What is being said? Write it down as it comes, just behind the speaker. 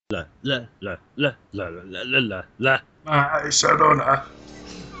La la la la la la la la la. Ay, Sharona.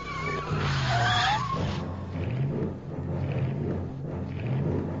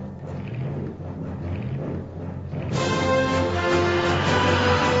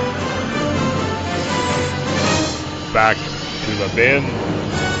 Back to the bin.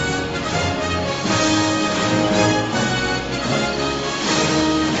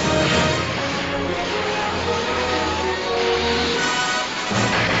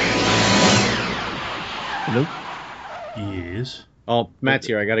 Hello? Yes. Oh, Matt's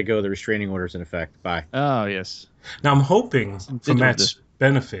here. I got to go. The restraining order's in effect. Bye. Oh, yes. Now, I'm hoping, for digital Matt's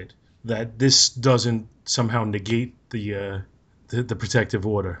benefit, that this doesn't somehow negate the protective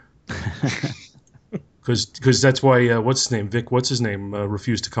order. Because that's why, what's his name? Vic, what's his name,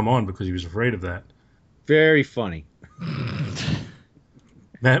 refused to come on because he was afraid of that. Very funny.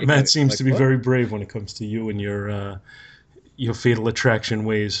 Matt seems like to be what? very brave when it comes to you and your fatal attraction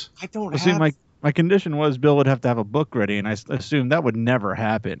ways. I don't Well, see, my condition was Bill would have to have a book ready, and I assumed that would never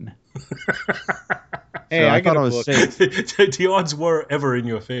happen. Hey, So I thought got I a was book. safe. The odds were ever in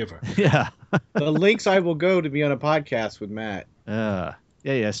your favor. Yeah. The links I will go to be on a podcast with Matt.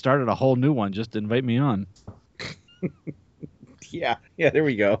 Yeah. Started a whole new one just to invite me on. Yeah, there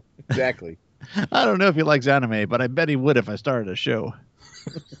we go. Exactly. I don't know if he likes anime, but I bet he would if I started a show.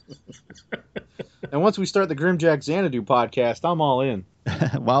 And once we start the Grimjack Xanadu podcast, I'm all in.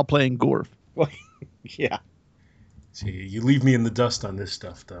 While playing Gorf. Yeah. See, you leave me in the dust on this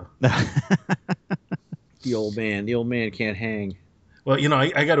stuff, though. The old man can't hang. Well,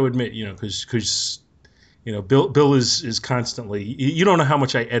 I got to admit, because Bill is constantly. You don't know how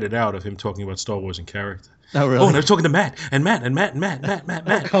much I edit out of him talking about Star Wars in character. Oh, really? Oh, and I was talking to Matt. Come And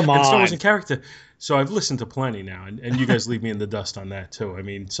Star Wars on. in character. So I've listened to plenty now, and you guys leave me in the dust on that too. I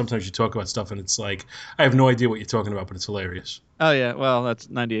mean, sometimes you talk about stuff and it's like I have no idea what you're talking about, but it's hilarious. Oh, yeah. Well, that's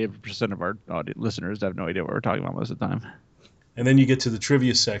 98% of our listeners have no idea what we're talking about most of the time. And then you get to the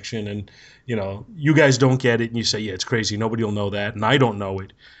trivia section, and you guys don't get it, and you say, "Yeah, it's crazy. Nobody will know that," and I don't know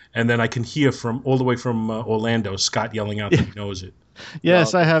it. And then I can hear from all the way from Orlando, Scott yelling out that he knows it.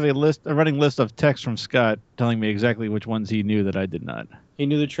 Yes, I have a running list of texts from Scott telling me exactly which ones he knew that I did not. He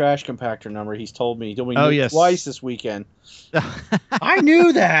knew the trash compactor number. He's told me. He told me Yes. twice this weekend. I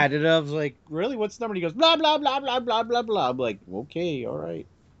knew that. And I was like, really? What's the number? He goes, blah, blah, blah, blah, blah, blah, blah. I'm like, okay, all right.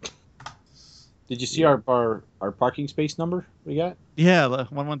 Did you see our parking space number we got? Yeah,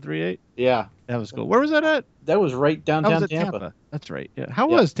 1138. Yeah. That was cool. Where was that at? That was right That downtown was at Tampa. That's right. Yeah. How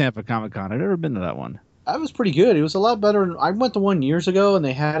was Tampa Comic Con? I've never been to that one. That was pretty good. It was a lot better. I went to one years ago, and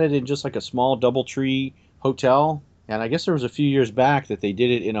they had it in just like a small DoubleTree hotel. And I guess there was a few years back that they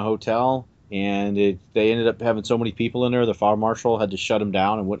did it in a hotel, and they ended up having so many people in there, the fire marshal had to shut them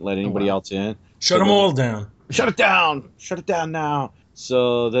down and wouldn't let anybody else in. Shut them all down. Shut it down! Shut it down now!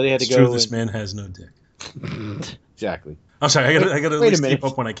 So then they had to It's go. true, this man has no dick. Exactly. I'm sorry, I gotta at Wait a least minute. keep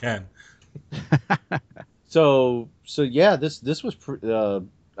up when I can. So yeah, this was.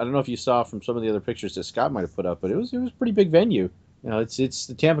 I don't know if you saw from some of the other pictures that Scott might have put up, but it was a pretty big venue. It's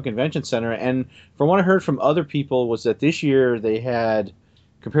the Tampa Convention Center, and from what I heard from other people was that this year they had,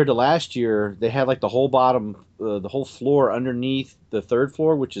 compared to last year, they had like the whole bottom, the whole floor underneath the third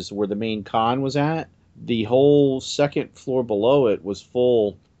floor, which is where the main con was at. The whole second floor below it was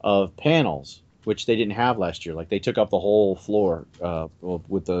full of panels, which they didn't have last year. Like they took up the whole floor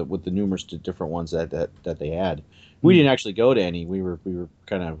with the numerous different ones that they had. We didn't actually go to any. We were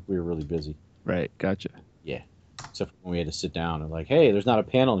really busy. Right. Gotcha. Yeah. Except for when we had to sit down and like, hey, there's not a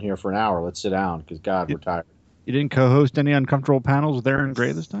panel in here for an hour. Let's sit down because God, we're tired. You didn't co-host any uncomfortable panels with Aaron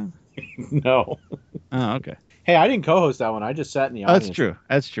Gray this time? No. Oh, okay. Hey, I didn't co-host that one. I just sat in the audience.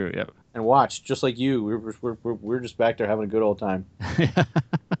 That's true. Yep. And watched, just like you. We're just back there having a good old time.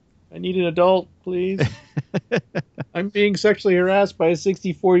 I need an adult, please. I'm being sexually harassed by a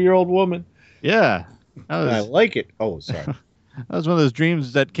 64-year-old woman. Yeah. I like it. Oh, sorry. That was one of those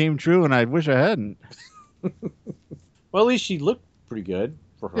dreams that came true, and I wish I hadn't. Well, at least she looked pretty good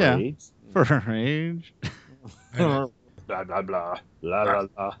for her age. For her age. Blah, blah, blah. Blah, blah,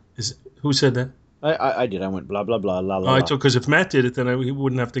 blah. Who said that? I did. I went blah, blah, blah, la, la, Oh, I la. took, because if Matt did it, then he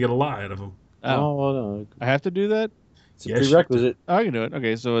wouldn't have to get a lie out of him. Oh, well, no. I have to do that? It's a Yes, prerequisite. Oh, I can do it.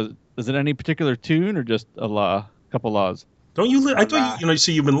 Okay, so is it any particular tune or just a couple laws? Don't you? I thought you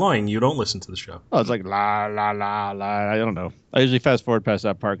see, you've been lying. You don't listen to the show. Oh, it's like la, la, la, la. I don't know. I usually fast forward past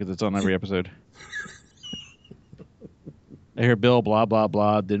that part because it's on every episode. I hear Bill, blah, blah,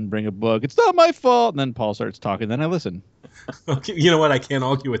 blah, didn't bring a book. It's not my fault. And then Paul starts talking. Then I listen. Okay, you know what? I can't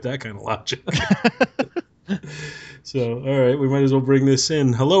argue with that kind of logic. So, all right, we might as well bring this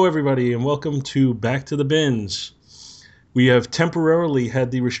in. Hello, everybody, and welcome to Back to the Bins. we have temporarily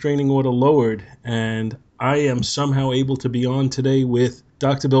had the restraining order lowered, and I am somehow able to be on today with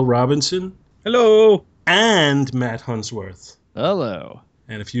Dr. Bill Robinson Hello. and Matt Hunsworth. Hello.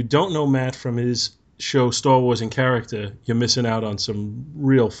 And if you don't know Matt from his show Star Wars in Character, you're missing out on some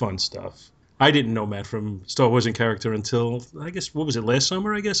real fun stuff. I didn't know Matt from Star Wars in Character until, I guess, what was it, last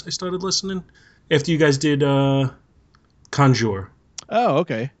summer, I guess I started listening? After you guys did Conjure. Oh,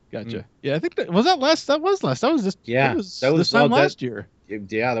 okay. Gotcha. Yeah, I think that was last. That was just Yeah, It was that was this time that- last year.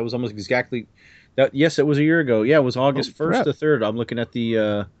 Yeah, that was almost exactly that. Yes, it was a year ago. Yeah, it was August 1st to 3rd. I'm looking at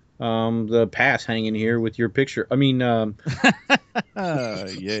the pass hanging here with your picture. I mean,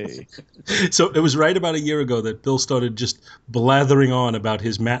 Yay. So it was right about a year ago that Bill started just blathering on about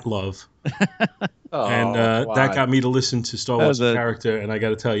his Matt love. And that got me to listen to Star Wars in Character, and I got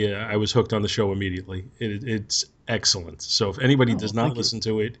to tell you, I was hooked on the show immediately. It's excellent. So if anybody does not listen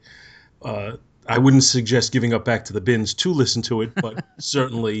to it, I wouldn't suggest giving up Back to the Bins to listen to it, but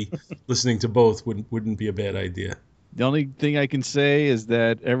certainly listening to both wouldn't be a bad idea. The only thing I can say is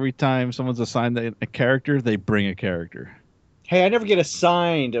that every time someone's assigned a character, they bring a character. hey, I never get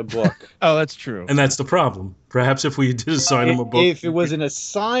assigned a book. Oh, that's true. And that's the problem. Perhaps if we did assign him a book. If it was an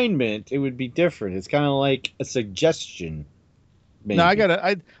assignment, it would be different. It's kind of like a suggestion. Maybe. No,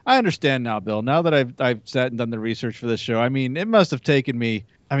 I understand now, Bill. Now that I've sat and done the research for this show, I mean, it must have taken me.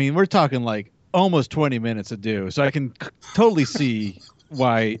 I mean, we're talking like almost 20 minutes to do, so I can totally see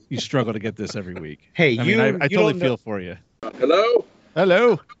why you struggle to get this every week. Hey, I totally feel for you. Hello?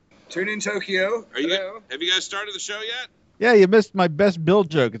 Hello. Tune in Tokyo. Have you guys started the show yet? Yeah, you missed my best Bill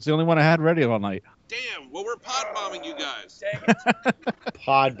joke. It's the only one I had ready all night. Damn, well, we're pod bombing you guys.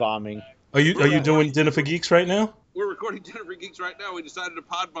 pod bombing. Are you doing Dinner for Geeks right now? We're recording Dinner for Geeks right now. We decided to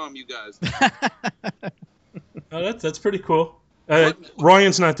pod bomb you guys. Oh, that's pretty cool.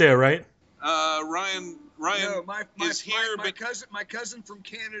 Ryan's not there, right? Ryan No, my is here, my but cousin, my cousin from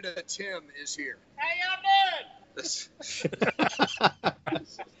Canada, Tim, is here.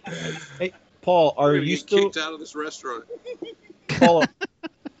 Hey, Paul, are you still kicked out of this restaurant? Paul?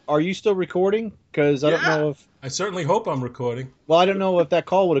 Are you still recording? Because I don't know if. I certainly hope I'm recording. Well, I don't know if that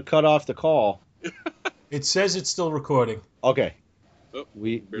call would have cut off the call. It says it's still recording. Okay. Oh,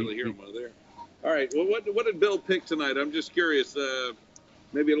 We barely hear him over there. All right. Well, what did Bill pick tonight? I'm just curious.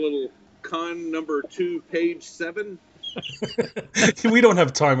 Maybe a little con number 2, page 7. We don't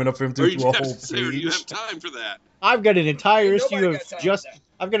have time enough for him to Or do a whole do you page. have time for that? I've got an entire Nobody issue of got time for just. that.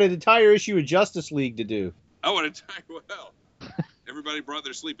 I've got an entire issue of Justice League to do. Oh, an entire well. Everybody brought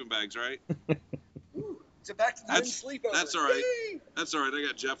their sleeping bags, right? It's a back to the That's- sleepover. that's all right. Yay! That's all right. I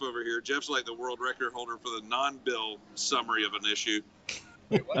got Jeff over here. Jeff's like the world record holder for the non-Bill summary of an issue.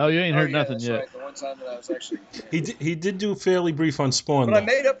 Wait, what? Oh, you ain't heard yeah, nothing that's yet. Right. The one time that I was actually. He did do fairly brief on Spawn. But I though.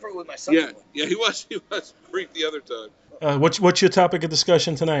 made up for it with my second one. Yeah, he was brief the other time. What's your topic of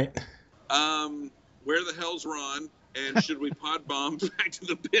discussion tonight? Where the hell's Ron? And should we pod bomb Back to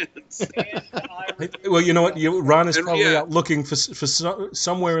the Bins? Well, you know what? Ron is And- probably yeah. out looking for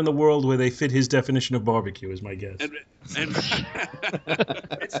somewhere in the world where they fit his definition of barbecue, is my guess. And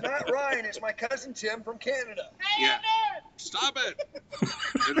It's not Ryan. It's my cousin Tim from Canada. yeah, stop it.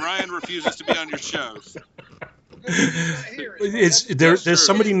 And Ryan refuses to be on your shows. He's not here. It's my cousin There's true.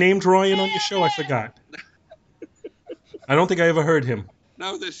 somebody named Ryan on your show? I forgot. I don't think I ever heard him.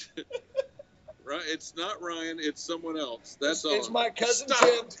 No, right? It's not Ryan. It's someone else. That's all. It's my cousin Stop.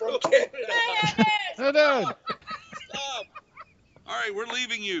 Tim from Canada. Oh, no. Stop. All right, we're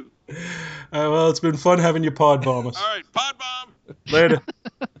leaving you. Well, it's been fun having you pod bomb us. All right, pod bomb. Later.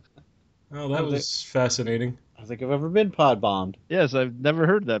 Oh, that was fascinating. I don't think I've ever been pod bombed. Yes, I've never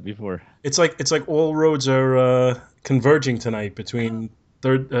heard that before. It's like all roads are converging tonight between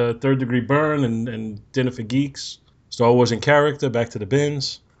third degree burn and Dinner for Geeks, Star Wars in Character, Back to the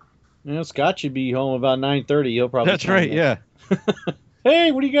Bins. You know, Scott should be home about 9:30. He'll probably. That's find right, that. yeah.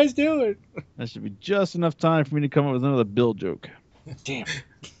 Hey, what are you guys doing? That should be just enough time for me to come up with another Bill joke. Damn.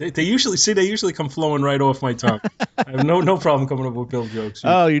 They usually come flowing right off my tongue. I have no problem coming up with Bill jokes.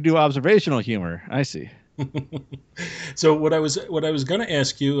 Oh, you do observational humor. I see. So what I was going to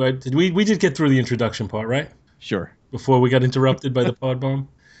ask you, we did get through the introduction part, right? Sure. Before we got interrupted by the pod bomb.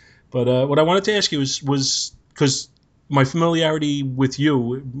 But what I wanted to ask you was because my familiarity with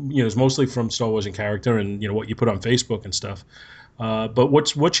you, is mostly from Star Wars in Character and what you put on Facebook and stuff. But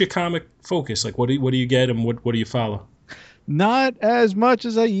what's your comic focus? Like, what do you get and what do you follow? Not as much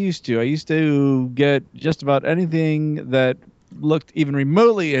as I used to. I used to get just about anything that looked even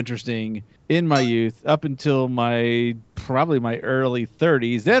remotely interesting in my youth up until probably my early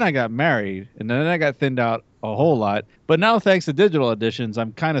 30s. Then I got married, and then I got thinned out a whole lot. But now, thanks to digital editions,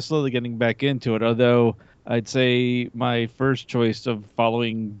 I'm kind of slowly getting back into it, although I'd say my first choice of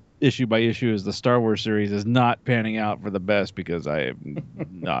following issue by issue is the Star Wars series is not panning out for the best because I am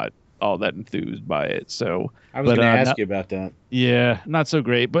not all that enthused by it. So I was But, going to ask no- you about that. yeah, not so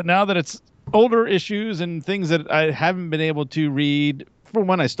great. But now that it's older issues and things that I haven't been able to read from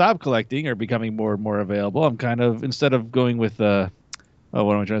when I stopped collecting are becoming more and more available, I'm kind of, instead of going with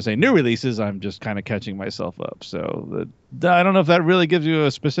what am I trying to say? New releases. I'm just kind of catching myself up. So I don't know if that really gives you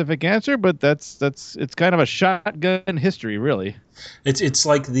a specific answer, but it's kind of a shotgun history, really. It's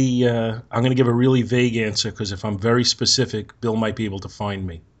like the I'm going to give a really vague answer because if I'm very specific, Bill might be able to find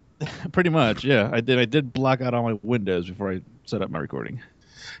me. Pretty much, yeah. I did block out all my windows before I set up my recording.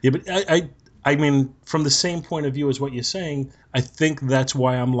 Yeah, but I mean, from the same point of view as what you're saying, I think that's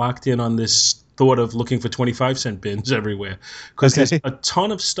why I'm locked in on this thought of looking for 25-cent bins everywhere. Because Okay. there's a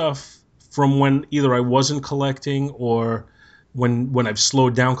ton of stuff from when either I wasn't collecting or when I've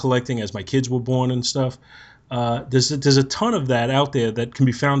slowed down collecting as my kids were born and stuff. There's a ton of that out there that can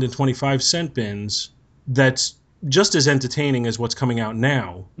be found in 25-cent bins that's just as entertaining as what's coming out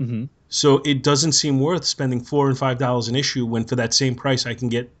now. Mm-hmm. So it doesn't seem worth spending $4 and $5 an issue when for that same price I can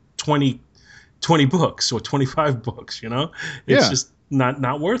get 20 books or 25 books, you know? It's Yeah. just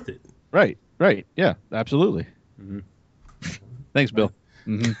not worth it. Right. Yeah, absolutely. Mhm. Thanks, Bill.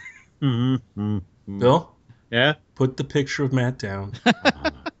 Mm-hmm. Mm-hmm. Bill, Yeah? put the picture of Matt down.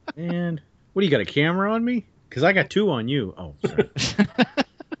 And what do you got, a camera on me? Because I got two on you. Oh, sorry.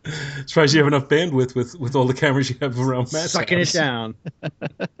 Surprised you have enough bandwidth with all the cameras you have around Matt's Sucking house. it down.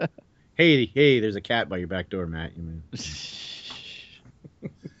 Hey, there's a cat by your back door, Matt. You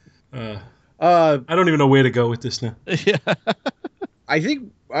mean? I don't even know where to go with this now. Yeah. I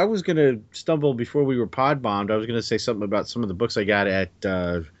think I was gonna stumble before we were pod bombed. I was gonna say something about some of the books I got at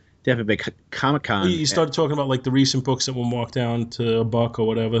Tampa Bay Comic Con. You started talking about like the recent books that were marked down to $1 or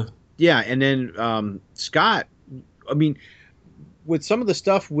whatever. Yeah, and then Scott. I mean, with some of the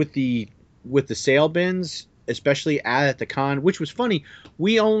stuff with the sale bins, especially at the con, which was funny.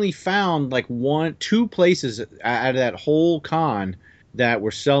 We only found like two places out of that whole con that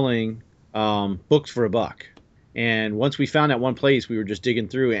were selling books for $1. And once we found that one place, we were just digging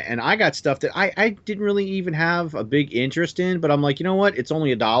through it. And I got stuff that I didn't really even have a big interest in, but I'm like, you know what? It's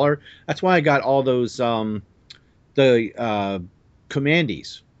only $1. That's why I got all those the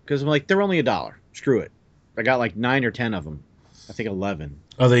Commandees, because I'm like, they're only $1. Screw it. I got like 9 or 10 of them. I think 11.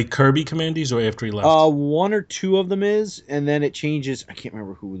 Are they Kirby Commandees or after he left? One or two of them is, and then it changes. I can't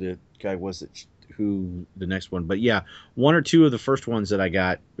remember who the guy was who the next one, but yeah, one or two of the first ones that I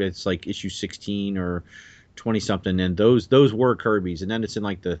got, it's like issue 16 or 20 something, and those were Kirby's, and then it's in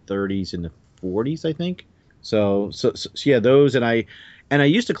like the 30s and the 40s, I think. So yeah, those, and I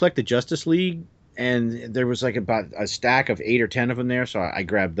used to collect the Justice League, and there was like about a stack of 8 or 10 of them there, so I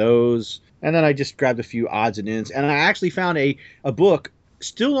grabbed those, and then I just grabbed a few odds and ends, and I actually found a book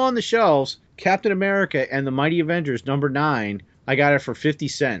still on the shelves, Captain America and the Mighty Avengers #9. I got it for 50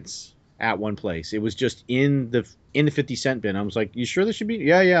 cents at one place. It was just in the 50-cent bin. I was like, "You sure this should be?"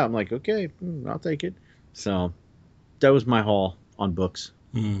 Yeah. I'm like, "Okay, I'll take it." So that was my haul on books.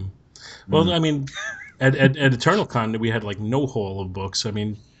 Well, I mean, at Eternal Con we had like no haul of books. I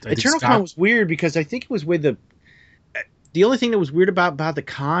mean, I think Eternal Con was weird because I think it was with the only thing that was weird about the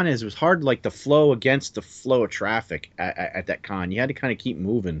con is it was hard, like, the flow against the flow of traffic at that con. You had to kind of keep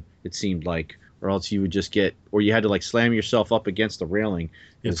moving, it seemed like, or else you would just get, or you had to like slam yourself up against the railing.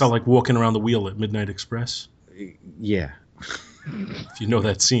 It felt like walking around the wheel at Midnight Express. Yeah. If you know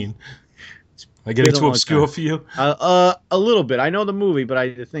that scene. I get it too obscure for you? A little bit. I know the movie, but I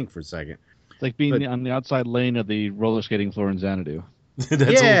had to think for a second. It's like being on the outside lane of the roller skating floor in Xanadu.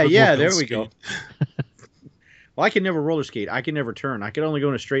 Yeah, there we go. Well, I could never roller skate. I could never turn. I could only go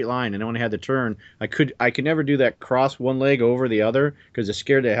in a straight line, and when I had to turn, I could never do that cross one leg over the other because it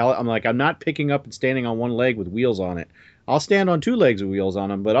scared the hell. I'm like, I'm not picking up and standing on one leg with wheels on it. I'll stand on 2 legs with wheels on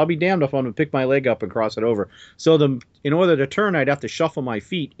them, but I'll be damned if I'm going to pick my leg up and cross it over. So in order to turn, I'd have to shuffle my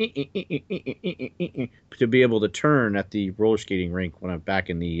feet to be able to turn at the roller skating rink when I'm back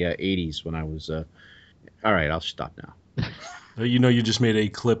in the 80s when I was. All right, I'll stop now. You know, you just made a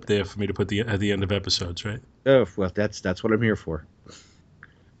clip there for me to put at the end of episodes, right? Oh, well, that's what I'm here for.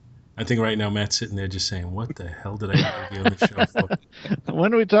 I think right now Matt's sitting there just saying, "What the hell did I be on the show for?"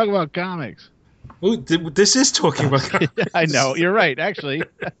 When do we talk about comics? Ooh, this is talking about comics. I know, you're right. Actually,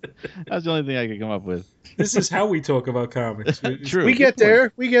 that's the only thing I could come up with. This is how we talk about comics. True. We get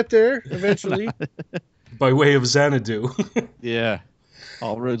there eventually. By way of Xanadu. Yeah,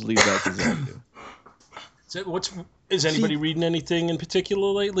 all roads lead back to Xanadu. Is anybody reading anything in particular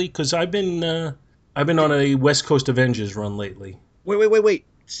lately? Because I've been on a West Coast Avengers run lately. Wait.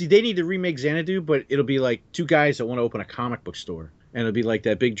 See, they need to remake Xanadu, but it'll be like two guys that want to open a comic book store, and it'll be like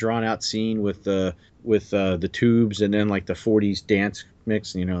that big drawn out scene with the tubes, and then like the '40s dance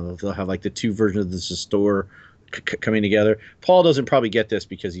mix. You know, they'll have like the two versions of the store coming together. Paul doesn't probably get this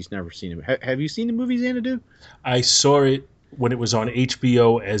because he's never seen it. Have you seen the movie Xanadu? I saw it when it was on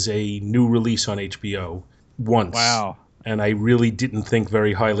HBO as a new release on HBO once. Wow. And I really didn't think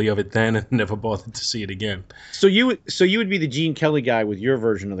very highly of it then, and never bothered to see it again. So you would be the Gene Kelly guy with your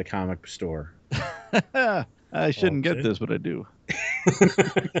version of the comic store. I shouldn't Okay. get this, but I do.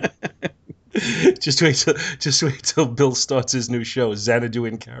 Just wait till Bill starts his new show, Xanadu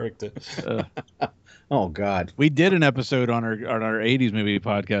in Character. Oh God. We did an episode on our '80s movie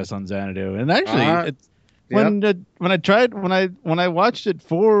podcast on Xanadu, and actually, it's when I watched it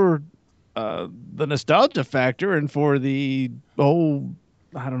for the nostalgia factor and for the whole,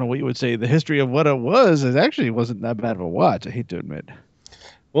 I don't know what you would say, the history of what it was, it actually wasn't that bad of a watch. I hate to admit.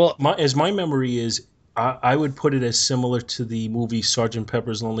 Well, My memory is, I would put it as similar to the movie Sgt.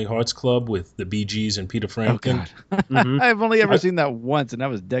 Pepper's Lonely Hearts Club with the Bee Gees and Peter Oh Frampton. God, Mhm. I've only ever seen that once, and that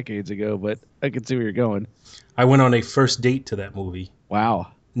was decades ago. But I can see where you're going. I went on a first date to that movie. Wow,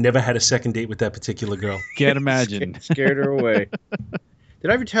 Never had a second date with that particular girl. can't imagine. scared her away. Did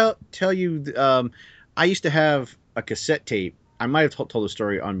I ever tell you? I used to have a cassette tape. I might have told the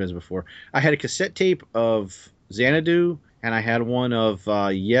story on Biz before. I had a cassette tape of Xanadu, and I had one of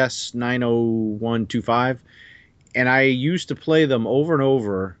Yes 90125, and I used to play them over and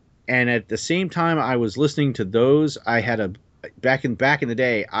over. And at the same time I was listening to those, I had back in the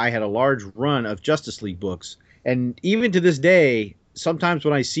day, I had a large run of Justice League books, and even to this day, sometimes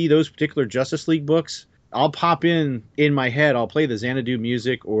when I see those particular Justice League books, I'll pop in my head, I'll play the Xanadu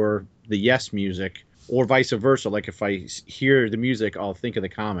music or the Yes music, or vice versa. Like if I hear the music, I'll think of the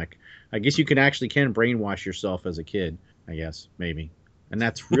comic. I guess you can brainwash yourself as a kid, I guess, maybe. And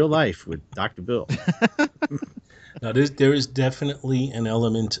that's real life with Dr. Bill. Now, there is definitely an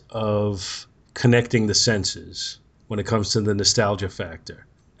element of connecting the senses when it comes to the nostalgia factor.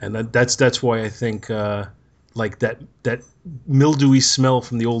 And that's why I think like that mildewy smell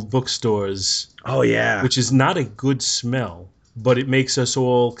from the old bookstores, Oh, yeah. which is not a good smell, but it makes us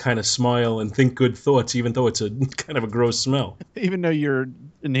all kind of smile and think good thoughts, even though it's a kind of a gross smell. Even though you're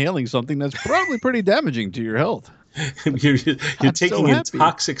inhaling something that's probably pretty damaging to your health. you're I'm taking so in happy.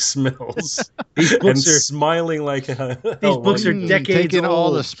 toxic smells These and books are smiling like These books are decades taking all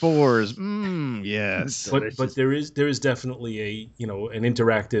old. the spores. Yes. But there is definitely an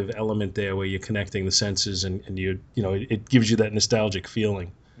interactive element there where you're connecting the senses and it gives you that nostalgic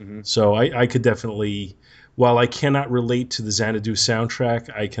feeling. Mhm. So I could definitely, while I cannot relate to the Xanadu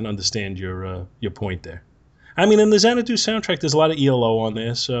soundtrack, I can understand your point there. I mean, in the Xanadu soundtrack, there's a lot of ELO on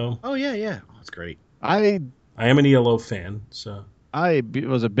there, so Oh, yeah. Oh, that's great. I am an ELO fan. So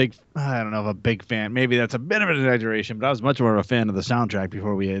was a big, I don't know if a big fan, maybe that's a bit of an exaggeration, but I was much more of a fan of the soundtrack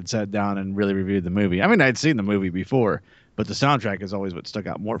before we had sat down and really reviewed the movie. I mean, I'd seen the movie before, but the soundtrack is always what stuck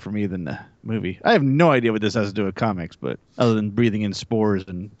out more for me than the movie. I have no idea what this has to do with comics, but other than breathing in spores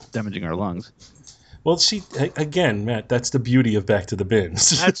and damaging our lungs. well, see, again, Matt, that's the beauty of Back to the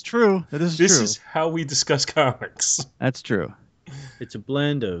Bins. That's true. That is This true. is how we discuss comics That's true. It's a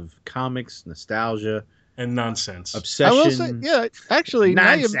blend of comics, nostalgia, and nonsense. obsession. I will say, yeah, actually,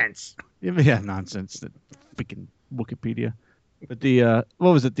 now you- nonsense. Yeah, nonsense. That freaking Wikipedia. But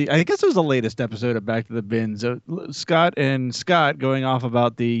what was it? I guess it was the latest episode of Back to the Bins. Scott going off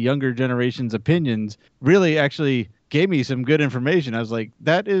about the younger generation's opinions really actually gave me some good information. I was like,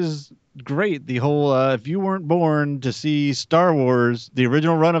 that is great. The whole, if you weren't born to see Star Wars, the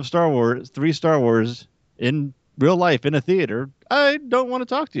original run of Star Wars, 3 Star Wars in real life in a theater, I don't want to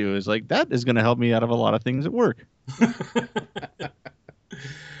talk to you. It's like, that is going to help me out of a lot of things at work.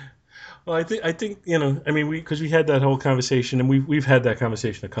 Well, I think because we had that whole conversation, and we've had that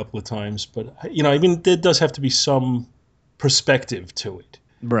conversation a couple of times, but there does have to be some perspective to it.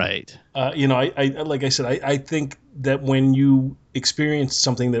 Right. I like I said, I think that when you experience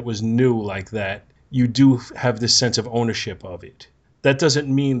something that was new like that, you do have this sense of ownership of it. That doesn't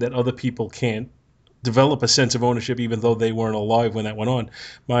mean that other people can't develop a sense of ownership, even though they weren't alive when that went on.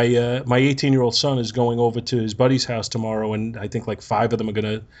 My 18-year-old son is going over to his buddy's house tomorrow, and I think like 5 of them are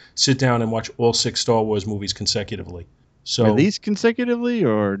going to sit down and watch all 6 Star Wars movies consecutively. So Released consecutively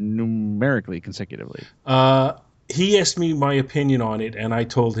or numerically consecutively? he asked me my opinion on it, and I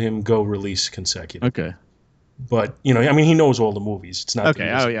told him go release consecutive. Okay. But he knows all the movies. It's not Okay. that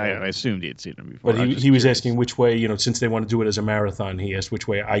he Oh, doesn't yeah. know. I assumed he had seen them before. But he was asking which way, since they want to do it as a marathon, he asked which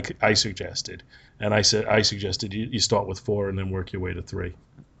way I suggested. And I suggested you start with 4 and then work your way to 3.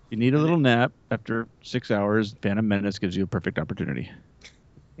 You need a little nap after 6 hours. Phantom Menace gives you a perfect opportunity.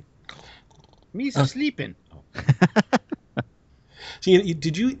 Me's sleeping. See,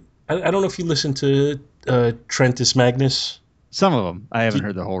 did you? I don't know if you listened to Trentus Magnus. Some of them. I haven't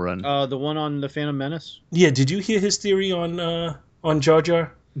heard the whole run. The one on the Phantom Menace. Yeah, did you hear his theory on Jar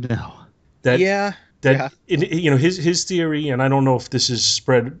Jar? No. That Yeah. his theory, and I don't know if this is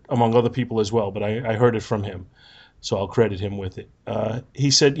spread among other people as well, but I heard it from him, so I'll credit him with it.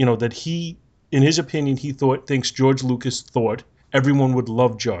 He said, that he, in his opinion, thinks George Lucas thought everyone would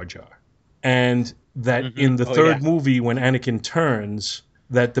love Jar Jar, and that in the third movie, when Anakin turns,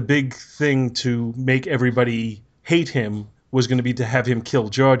 that the big thing to make everybody hate him was going to be to have him kill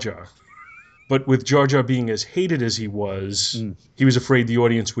Jar Jar. But with Jar Jar being as hated as he was, he was afraid the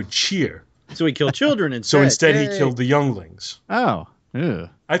audience would cheer. So he killed children instead. So instead, he killed the younglings. Oh. Ew.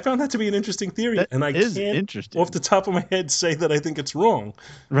 I found that to be an interesting theory, and I is can't, interesting. off the top of my head, say that I think it's wrong.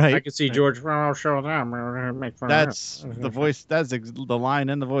 Right. I could see George. Well, I'll show them. Make fun That's of the voice. That's the line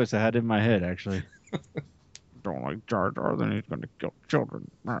and the voice I had in my head, actually. Don't like Jar Jar, then he's going to kill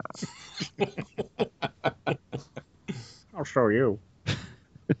children. I'll show you.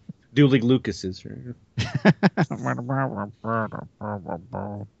 Dueling Lucas's. Look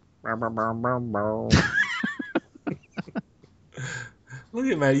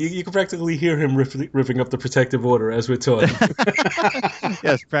at Matt. You can practically hear him ripping up the protective order as we're talking.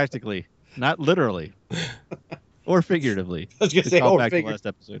 Yes, practically. Not literally. Or figuratively. I was going to say, Call back to last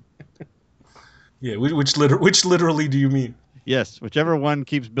episode. Yeah, which literally do you mean? Yes, whichever one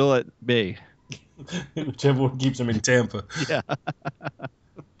keeps Bill at bay. Whichever one keeps him in Tampa. Yeah.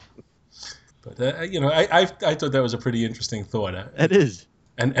 But I thought that was a pretty interesting thought. It is.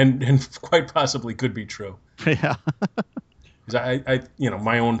 And quite possibly could be true. Yeah. I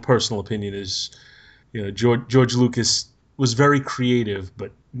my own personal opinion is, George Lucas was very creative,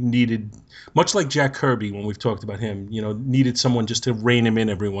 but needed, much like Jack Kirby when we've talked about him, needed someone just to rein him in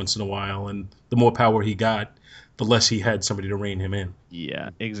every once in a while. And the more power he got, the less he had somebody to rein him in. Yeah,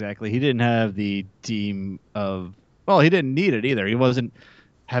 exactly. He didn't have the team of, he didn't need it either. He wasn't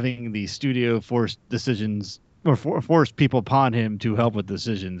having the studio force decisions or force people upon him to help with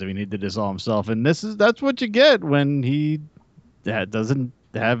decisions. I mean, he did this all himself. And that's what you get when he doesn't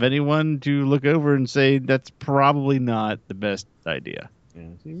have anyone to look over and say that's probably not the best idea. Yeah.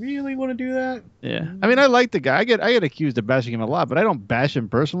 Do you really want to do that? Yeah. I mean, I like the guy. I get accused of bashing him a lot, but I don't bash him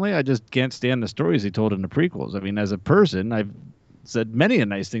personally. I just can't stand the stories he told in the prequels. I mean, as a person, I've said many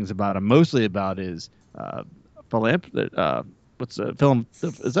nice things about him, mostly about his what's a film?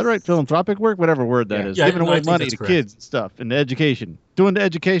 Is that right? Philanthropic work, whatever word that is. Yeah, Giving away money to correct. kids and stuff, and education, doing the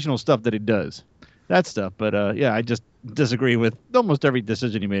educational stuff that he does, that stuff. But I just disagree with almost every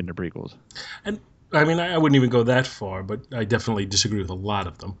decision he made in the prequels. And I mean, I wouldn't even go that far, but I definitely disagree with a lot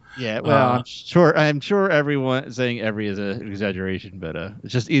of them. Yeah, well, I'm sure everyone saying every is an exaggeration, but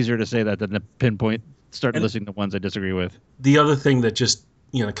it's just easier to say that than to pinpoint. Start listing the ones I disagree with. The other thing that just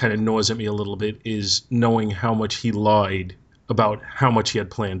kind of gnaws at me a little bit is knowing how much he lied about how much he had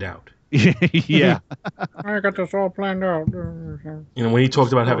planned out. Yeah. I got this all planned out. When he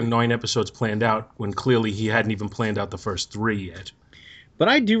talked about having 9 episodes planned out, when clearly he hadn't even planned out the first 3 yet. But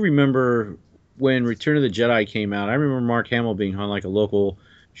I do remember when Return of the Jedi came out. I remember Mark Hamill being on like a local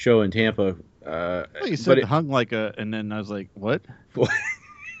show in Tampa. You said hung like a, and then I was like, what?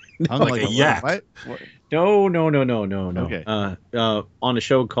 Hung like a yak. What? No. Okay. On a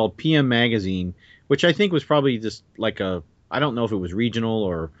show called PM Magazine, which I think was probably just like I don't know if it was regional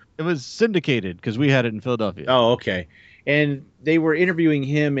or... It was syndicated because we had it in Philadelphia. Oh, okay. And they were interviewing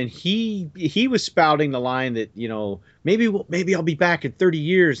him, and he was spouting the line that, maybe I'll be back in 30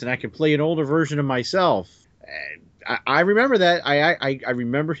 years and I can play an older version of myself. I remember that. I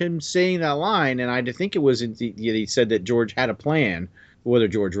remember him saying that line, and I think it was he said that George had a plan. Whether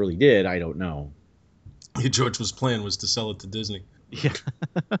George really did, I don't know. George's plan was to sell it to Disney. Yeah.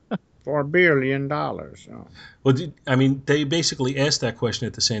 $4 billion. So. Well, they basically asked that question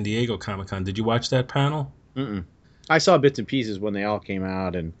at the San Diego Comic-Con. Did you watch that panel? Mm-mm. I saw bits and pieces when they all came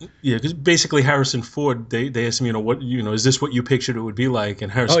out, and yeah, because basically Harrison Ford, they asked him, what is this what you pictured it would be like?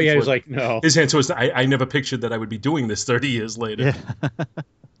 And Harrison, he Ford, was like, no. His answer was, I never pictured that I would be doing this 30 years later, Yeah.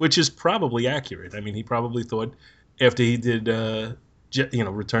 which is probably accurate. I mean, he probably thought after he did,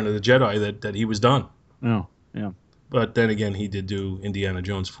 Return of the Jedi that he was done. Oh, yeah. But then again, he did do Indiana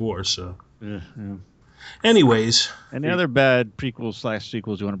Jones 4, so. Yeah. Anyways. Any other bad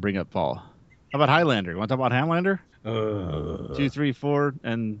prequels/sequels you want to bring up, Paul? How about Highlander? You want to talk about Highlander? 2, 3, 4,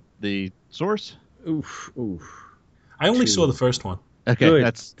 and the source? Oof. I only saw the first one. Okay, Good,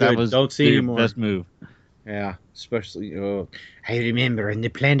 that was don't see the anymore. best move. Yeah, especially. I remember on the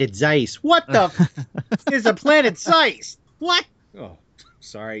planet Zeiss. What the? There's a planet Zeiss. What? Oh.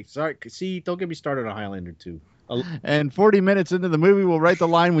 Sorry. See, don't get me started on Highlander 2. And 40 minutes into the movie, we'll write the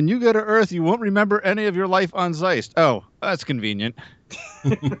line, when you go to Earth, you won't remember any of your life on Zeist. Oh, that's convenient.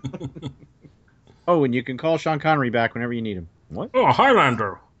 Oh, and you can call Sean Connery back whenever you need him. What? Oh,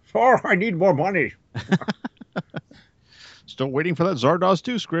 Highlander. Oh, I need more money. Still waiting for that Zardoz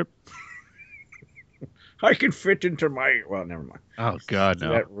 2 script. I can fit into my... Well, never mind. Oh, God,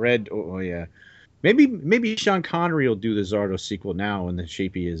 no. That red... Oh, yeah. Maybe Sean Connery will do the Zardo sequel now in the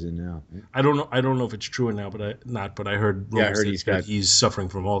shape he is in now. I don't know if it's true or now, but I heard rumors that he's suffering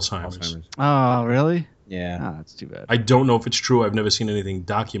from Alzheimer's. Oh, really? Yeah. Ah, that's too bad. I don't know if it's true. I've never seen anything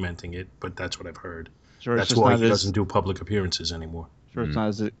documenting it, but that's what I've heard. Sure, that's why he doesn't do public appearances anymore. Sure, it's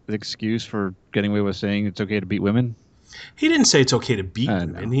not an excuse for getting away with saying it's okay to beat women. He didn't say it's okay to beat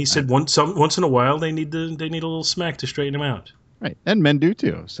women. He said once in a while they need a little smack to straighten them out. Right, and men do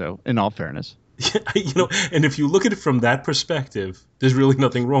too. So, in all fairness. And if you look at it from that perspective, there's really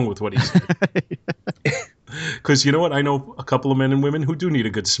nothing wrong with what he said. Because you know what? I know a couple of men and women who do need a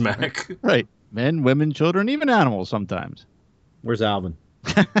good smack. Right. Men, women, children, even animals sometimes. Where's Alvin?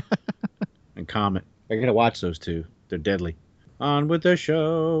 And Comet. I gotta watch those two. They're deadly. On with the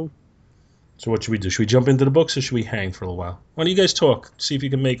show. So what should we do? Should we jump into the books or should we hang for a little while? Why don't you guys talk? See if you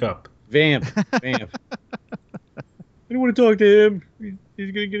can make up. Vamp. I don't want to talk to him.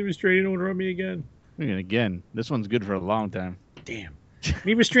 He's going to get a restraining order on me again. And again, this one's good for a long time. Damn.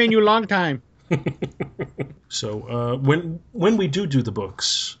 Me restrain you a long time. So when we do the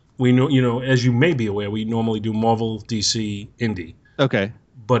books, we know, as you may be aware, we normally do Marvel, DC, Indie. Okay.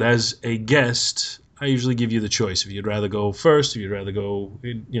 But as a guest, I usually give you the choice. If you'd rather go first, if you'd rather go,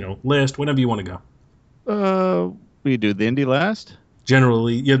 last, whenever you want to go. We do the Indie last?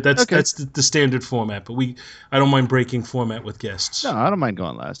 Generally, yeah, that's the standard format. But I don't mind breaking format with guests. No, I don't mind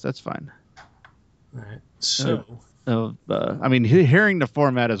going last. That's fine. All right. So, I mean, hearing the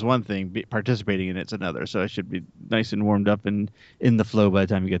format is one thing. Participating in it's another. So I should be nice and warmed up and in the flow by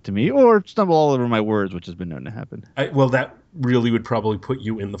the time you get to me, or stumble all over my words, which has been known to happen. Well, that really would probably put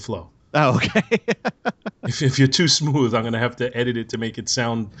you in the flow. Oh, okay. If you're too smooth, I'm going to have to edit it to make it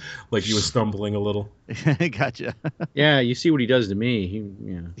sound like you were stumbling a little. Gotcha. Yeah, you see what he does to me.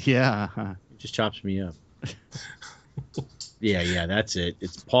 He just chops me up. Yeah, that's it.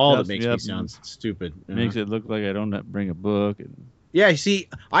 It's Paul that makes me sound stupid. Makes it look like I don't bring a book. Yeah, you see,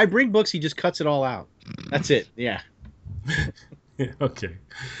 I bring books, he just cuts it all out. That's it, yeah. Okay.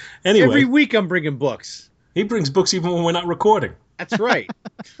 Anyway. Every week I'm bringing books. He brings books even when we're not recording. That's right.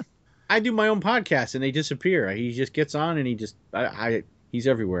 I do my own podcast and they disappear. He just gets on and he's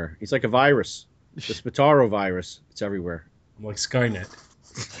everywhere. He's like a virus. The Spataro virus. It's everywhere. I'm like Skynet.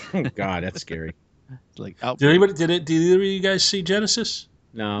 Oh God, that's scary. Like did either of you guys see Genesis?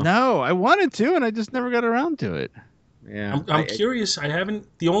 No, I wanted to and I just never got around to it. Yeah. I'm curious. I haven't.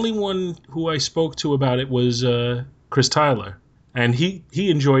 The only one who I spoke to about it was Chris Tyler, and he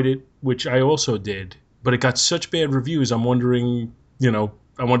enjoyed it, which I also did. But it got such bad reviews. I'm wondering,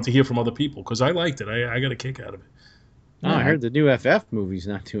 I wanted to hear from other people because I liked it. I got a kick out of it. Oh, I heard the new FF movie's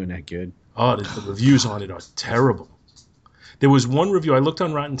not doing that good. Oh, the reviews on it are terrible. There was one review. I looked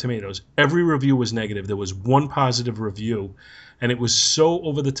on Rotten Tomatoes. Every review was negative. There was one positive review, and it was so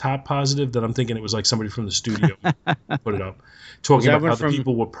over the top positive that I'm thinking it was like somebody from the studio put it up, talking about how the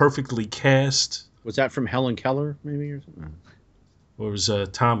people were perfectly cast. Was that from Helen Keller, maybe, or something? Or it was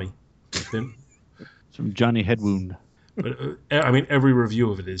Tommy. From Johnny Headwound. But I mean, every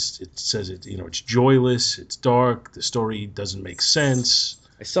review of it says it's joyless, it's dark, the story doesn't make sense.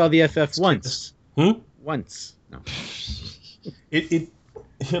 I saw the FF once. Once. No.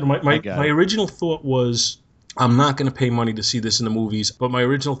 My original thought was I'm not going to pay money to see this in the movies, but my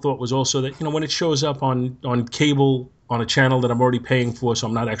original thought was also that when it shows up on cable on a channel that I'm already paying for, so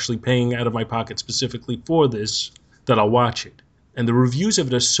I'm not actually paying out of my pocket specifically for this, that I'll watch it. And the reviews of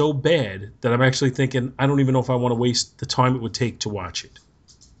it are so bad that I'm actually thinking I don't even know if I want to waste the time it would take to watch it.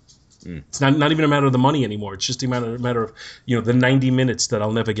 It's not even a matter of the money anymore. It's just a matter of the 90 minutes that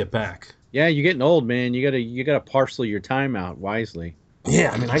I'll never get back. Yeah, you're getting old, man. You gotta parcel your time out wisely.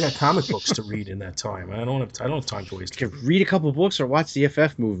 Yeah, I mean, I got comic books to read in that time. I don't have time to waste. Read a couple books or watch the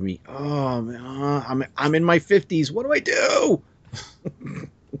FF movie. Oh man, I'm in my 50s. What do I do?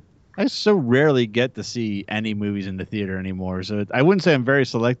 I so rarely get to see any movies in the theater anymore. So I wouldn't say I'm very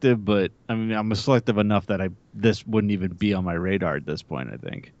selective, but I mean, I'm selective enough that this wouldn't even be on my radar at this point, I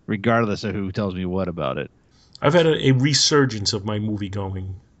think, regardless of who tells me what about it. I've had a resurgence of my movie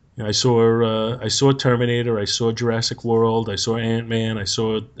going. I saw Terminator, I saw Jurassic World, I saw Ant-Man, I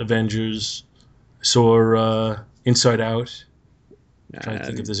saw Avengers, I saw Inside Out. I'm trying to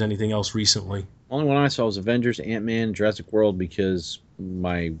think if there's anything else recently. Only one I saw was Avengers, Ant-Man, Jurassic World because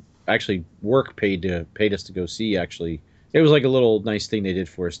my actually work paid us to go see. Actually, it was like a little nice thing they did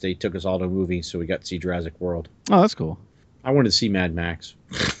for us. They took us all to a movie, so we got to see Jurassic World. Oh, that's cool. I wanted to see Mad Max.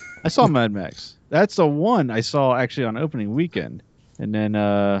 I saw Mad Max. That's the one I saw actually on opening weekend, and then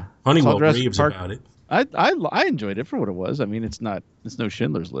Honeywell Jurassic raves Park. about it. I enjoyed it for what it was. I mean, it's no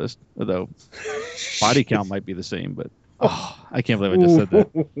Schindler's List, although body count might be the same. But I can't believe I just said that.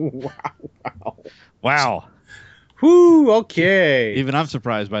 Wow. Wow. Whoo, okay. Even I'm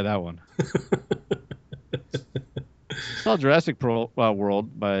surprised by that one. Saw Jurassic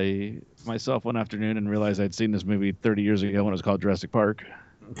World by myself one afternoon and realized I'd seen this movie 30 years ago when it was called Jurassic Park.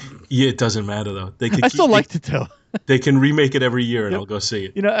 Yeah, it doesn't matter though. I still liked it though. They can remake it every year, and Yep. I'll go see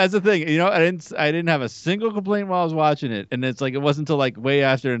it. You know, as the thing, I didn't have a single complaint while I was watching it, and it's like it wasn't until like way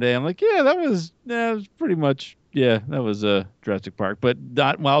after a day I'm like, yeah, that was pretty much that was Jurassic Park, but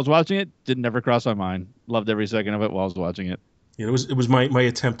not while I was watching it. Didn't ever cross my mind. Loved every second of it while I was watching it. Yeah, it was my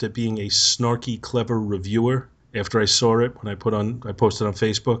attempt at being a snarky, clever reviewer after I saw it when I posted on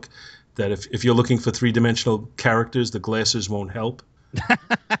Facebook that if you're looking for 3-dimensional characters, the glasses won't help.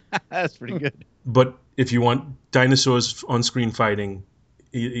 That's pretty good. But if you want dinosaurs on-screen fighting,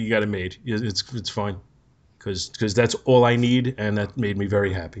 you got it made. It's fine, because that's all I need, and that made me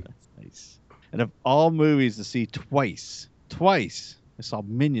very happy. Nice. And of all movies to see twice, I saw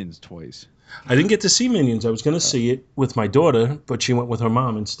Minions twice. I didn't get to see Minions. I was going to see it with my daughter, but she went with her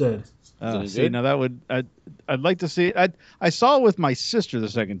mom instead. See, now that would I'd like to see it. I saw it with my sister the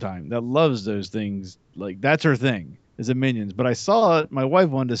second time. That loves those things. Like that's her thing. Is the Minions. But I saw it. My wife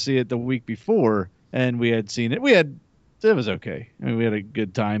wanted to see it the week before, and we had seen it. It was okay. I mean, we had a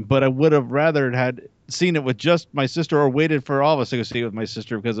good time. But I would have rather had seen it with just my sister, or waited for all of us to go see it with my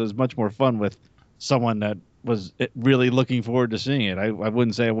sister, because it was much more fun with someone that was really looking forward to seeing it. I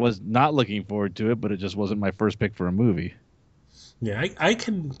wouldn't say I was not looking forward to it, but it just wasn't my first pick for a movie. Yeah, I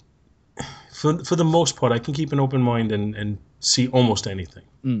can, for the most part, I can keep an open mind and see almost anything.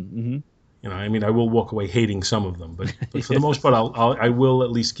 Mm-hmm. You know, I mean, I will walk away hating some of them, but for the most part, I will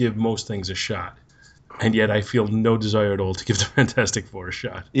at least give most things a shot. And yet, I feel no desire at all to give the Fantastic Four a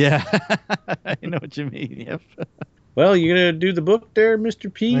shot. Yeah, I know what you mean. Yep. Well, you gonna do the book there,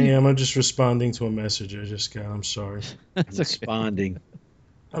 Mr. P? I am. I'm just responding to a message I just got. I'm sorry. That's okay. Responding.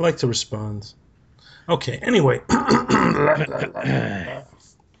 I like to respond. Okay. Anyway,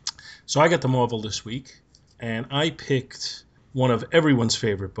 so I got the Marvel this week, and I picked one of everyone's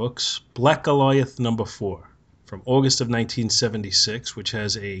favorite books, Black Goliath #4, from August of 1976, which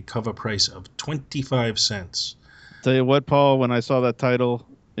has a cover price of 25 cents. Tell you what, Paul, when I saw that title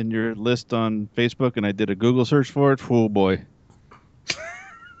in your list on Facebook and I did a Google search for it, oh boy.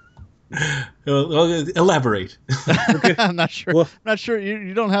 Elaborate. I'm not sure. Well- I'm not sure.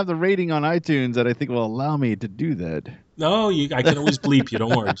 You don't have the rating on iTunes that I think will allow me to do that. No, I can always bleep you.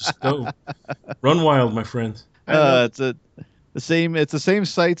 Don't worry. Just go. Run wild, my friend. It's the same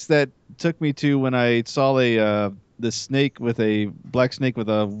sites that took me to when I saw the snake with a black snake with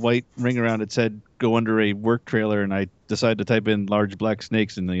a white ring around it said go under a work trailer, and I decided to type in large black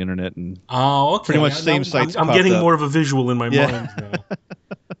snakes in the internet, and Oh, okay. Pretty much same sites I'm popped getting up. more of a visual in my Yeah. mind now.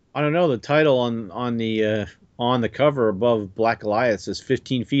 I don't know. The title on the cover above Black Goliath says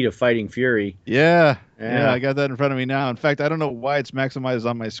 15 feet of fighting fury. yeah, Yeah. I got that in front of me now. In fact, I don't know why it's maximized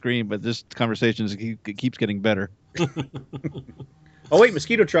on my screen, but this conversation it keeps getting better. Oh wait,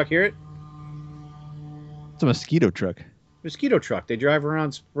 mosquito truck. Hear it? It's a mosquito truck. Mosquito truck. They drive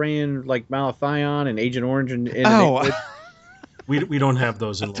around spraying like malathion and Agent Orange in the Oh, neighborhood. We don't have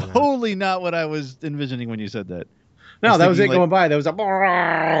those in Long Island. totally not what I was envisioning when you said that. No, that was it thinking, going by. That was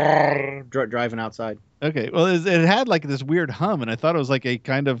a driving outside. Okay, well, it had like this weird hum, and I thought it was like a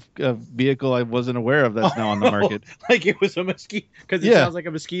kind of vehicle I wasn't aware of that's now on the market. Like it was a mosquito because it Yeah. sounds like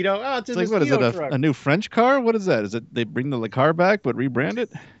a mosquito. Oh, it's a It's like, what is mosquito it, truck. a new French car? What is that? Is it they bring the car back but rebrand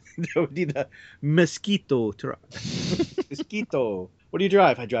it? That would be the mosquito truck. Mosquito. What do you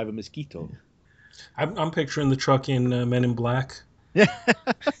drive? I drive a mosquito. I'm picturing the truck in Men in Black.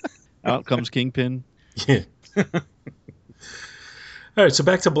 Out comes Kingpin. Yeah. All right, so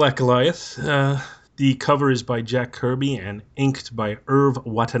back to Black Goliath. The cover is by Jack Kirby and inked by Irv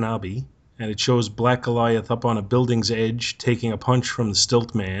Watanabe, and it shows Black Goliath up on a building's edge, taking a punch from the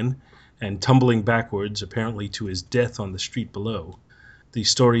Stilt Man and tumbling backwards, apparently to his death on the street below. The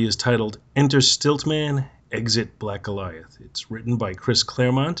story is titled Enter Stiltman, Exit Black Goliath. It's written by Chris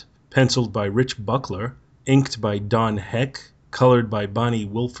Claremont, penciled by Rich Buckler, inked by Don Heck, colored by Bonnie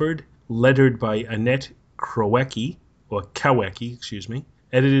Wilford, lettered by Annette Kowecki,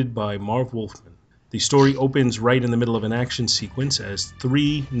 edited by Marv Wolfman. The story opens right in the middle of an action sequence as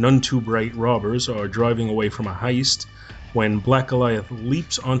three none-too-bright robbers are driving away from a heist when Black Goliath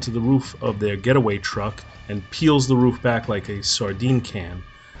leaps onto the roof of their getaway truck and peels the roof back like a sardine can.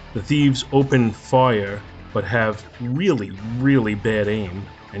 The thieves open fire, but have really, really bad aim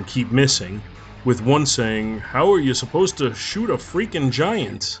and keep missing, with one saying, "How are you supposed to shoot a freaking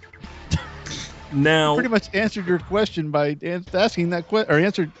giant?" Now, Pretty much answered your question by asking that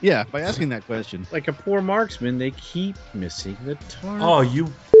question, by asking that question. Like a poor marksman, they keep missing the target. oh,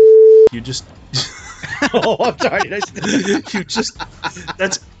 you just, Oh, I'm sorry. you just,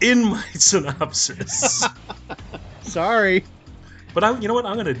 that's in my synopsis. Sorry. But you know what?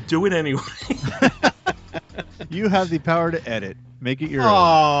 I'm gonna do it anyway. You have the power to edit. Make it your own.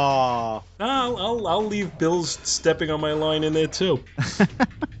 Aww. I'll leave Bill's stepping on my line in there too.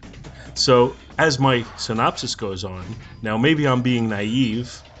 So, as my synopsis goes on, now maybe I'm being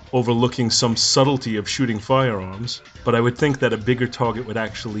naive, overlooking some subtlety of shooting firearms, but I would think that a bigger target would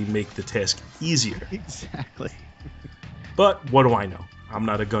actually make the task easier. Exactly. But what do I know? I'm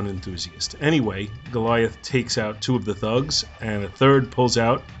not a gun enthusiast. Anyway, Goliath takes out 2 of the thugs, and a third pulls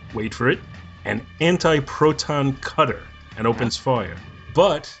out, wait for it, an anti-proton cutter and opens fire.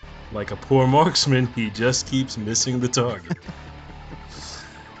 But, like a poor marksman, he just keeps missing the target.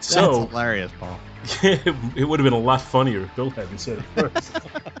 That's So, hilarious, Paul. it would have been a lot funnier if Bill hadn't said it first.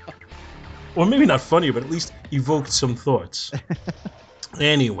 Or maybe not funnier, but at least evoked some thoughts.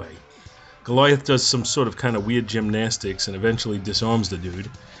 Anyway, Goliath does some sort of kind of weird gymnastics and eventually disarms the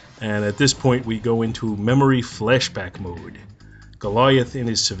dude. And at this point, we go into memory flashback mode. Goliath, in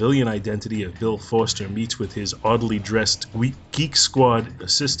his civilian identity of Bill Foster, meets with his oddly dressed Geek Squad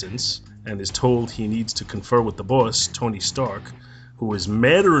assistants and is told he needs to confer with the boss, Tony Stark, who is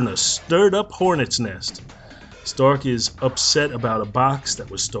madder than a stirred-up hornet's nest. Stark is upset about a box that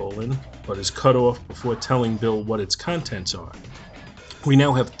was stolen, but is cut off before telling Bill what its contents are. We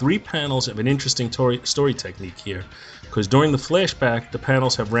now have 3 panels of an interesting story technique here, because during the flashback, the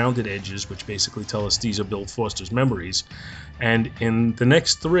panels have rounded edges, which basically tell us these are Bill Foster's memories, and in the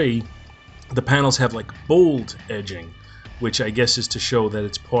next 3, the panels have like bold edging, which I guess is to show that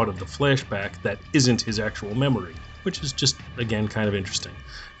it's part of the flashback that isn't his actual memory, which is just, again, kind of interesting.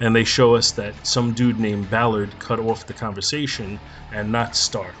 And they show us that some dude named Ballard cut off the conversation and not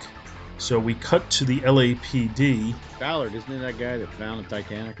Stark. So we cut to the LAPD. Ballard, isn't it that guy that found the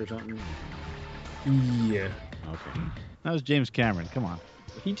Titanic or something? Yeah. Okay. That was James Cameron. Come on.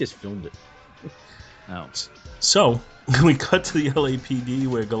 He just filmed it. Oh. So we cut to the LAPD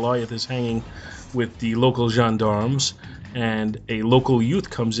where Goliath is hanging with the local gendarmes, and a local youth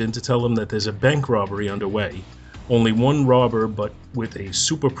comes in to tell them that there's a bank robbery underway. Only one robber, but a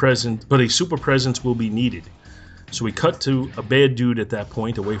super presence will be needed. So we cut to a bad dude at that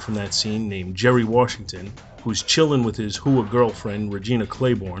point, away from that scene, named Jerry Washington, who's chilling with his Hua girlfriend, Regina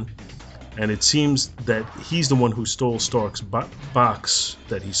Claiborne. And it seems that he's the one who stole Stark's box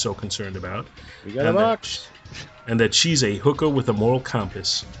that he's so concerned about. We got a box. And that she's a hooker with a moral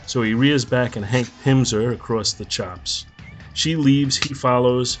compass. So he rears back and Hank pims her across the chops. She leaves, he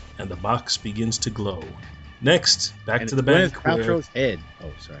follows, and the box begins to glow. Next, back to the bank. Paltrow's head. Oh,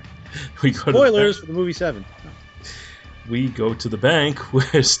 sorry. We go Spoilers for the movie 7. No. We go to the bank where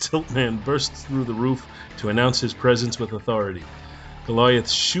Stiltman bursts through the roof to announce his presence with authority. Goliath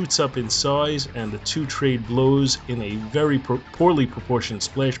shoots up in size, and the 2 trade blows in a very poorly proportioned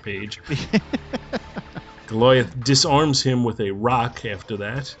splash page. Goliath disarms him with a rock after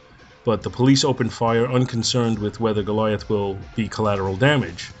that, but the police open fire unconcerned with whether Goliath will be collateral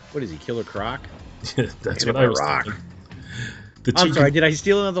damage. What is he, Killer Croc? That's what I was thinking. I'm sorry, did I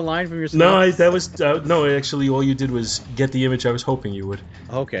steal another line from your No, no. Actually, all you did was get the image I was hoping you would.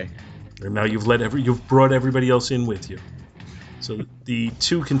 Okay. And now you've brought everybody else in with you. So the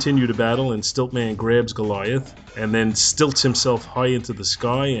 2 continue to battle, and Stiltman grabs Goliath, and then stilts himself high into the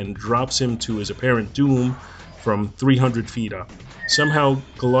sky and drops him to his apparent doom from 300 feet up. Somehow,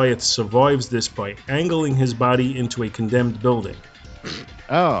 Goliath survives this by angling his body into a condemned building.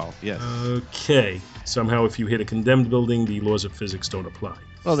 Oh, yes. Okay. Somehow, if you hit a condemned building, the laws of physics don't apply.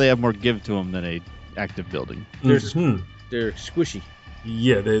 Well, they have more give to them than a active building. They're squishy.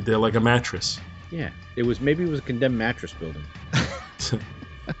 Yeah, they're like a mattress. Yeah, maybe it was a condemned mattress building.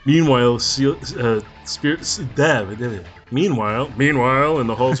 Meanwhile, Meanwhile, in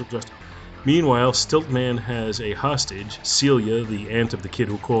the halls of justice. Meanwhile, Stiltman has a hostage, Celia, the aunt of the kid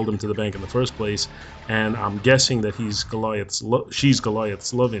who called him to the bank in the first place, and I'm guessing that she's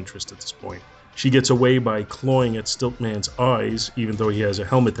Goliath's love interest at this point. She gets away by clawing at Stiltman's eyes, even though he has a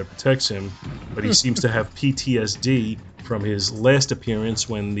helmet that protects him, but he seems to have PTSD from his last appearance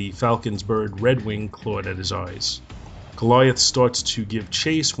when the Falcon's bird Redwing clawed at his eyes. Goliath starts to give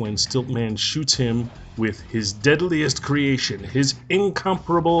chase when Stiltman shoots him with his deadliest creation, his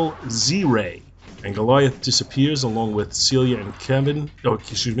incomparable Z-Ray. And Goliath disappears along with Celia and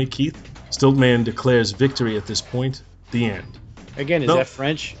Keith. Stiltman declares victory at this point. The end. Again, is No. that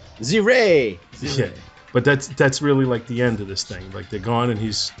French? Ziray. Yeah, but that's really like the end of this thing. Like they're gone and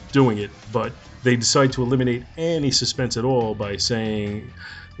he's doing it, but they decide to eliminate any suspense at all by saying,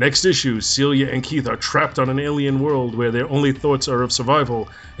 next issue, Celia and Keith are trapped on an alien world where their only thoughts are of survival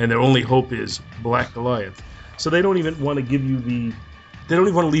and their only hope is Black Goliath. So they don't even want to give you they don't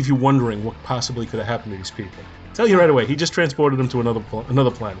even want to leave you wondering what possibly could have happened to these people. Tell you right away, he just transported them to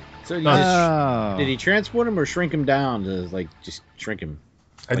another planet. So Oh. did he transport him or shrink him down to just shrink him?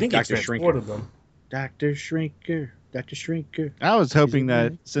 I Like think Dr. he Shrinker. transported them. Dr. Shrinker. I was hoping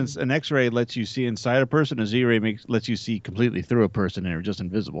that since an X-ray lets you see inside a person, a Z-ray lets you see completely through a person and they're just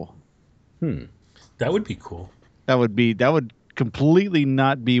invisible. That would be cool. That would completely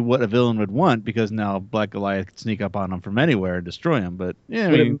not be what a villain would want, because now Black Goliath could sneak up on him from anywhere and destroy him. But yeah,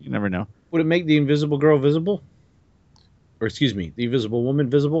 I Would mean, it- you never know. Would it make the Invisible Girl visible? Or excuse me, the Invisible Woman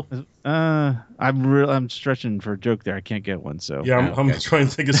visible? I'm stretching for a joke there. I can't get one. So Yeah, I'm okay. trying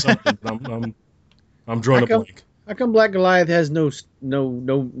to think of something. But I'm drawing a How come- blank. How come Black Goliath has no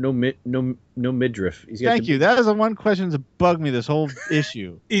midriff? He's got Thank you. That is the one question that bugged me this whole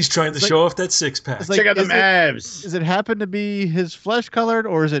issue. He's trying to It's like- show off that six pack. It's like, Check out is them abs. Does it happen to be his flesh colored,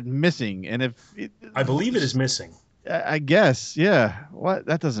 or is it missing? And if I believe it is missing. I guess, yeah. What?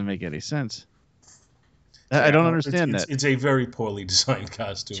 That doesn't make any sense. I don't understand that. It's a very poorly designed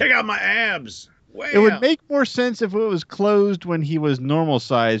costume. Check out my abs. Wow. It would make more sense if it was closed when he was normal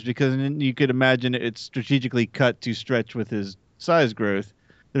size, because then you could imagine it's strategically cut to stretch with his size growth.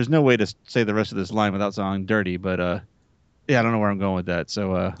 There's no way to say the rest of this line without sounding dirty, but yeah, I don't know where I'm going with that.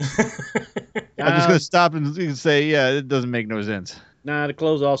 So I'm just gonna stop and say, yeah, it doesn't make no sense. Nah, the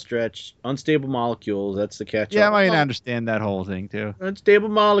clothes all stretch. Unstable molecules. That's the catch. Yeah, I mean, I understand that whole thing too. Unstable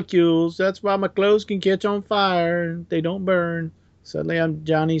molecules. That's why my clothes can catch on fire. They don't burn. Suddenly I'm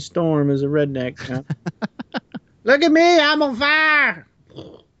Johnny Storm as a redneck. Huh? Look at me, I'm on fire.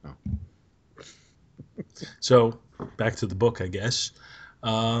 So back to the book, I guess.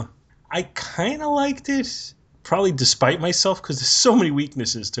 I kind of liked it, probably despite myself, because there's so many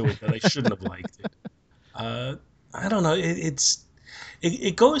weaknesses to it that I shouldn't have liked it. I don't know.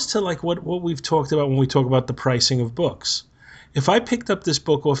 It goes to like what we've talked about when we talk about the pricing of books. If I picked up this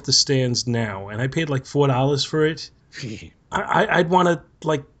book off the stands now and I paid like $4 for it, I'd want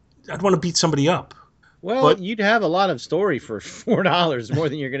to beat somebody up. Well, But- you'd have a lot of story for $4 more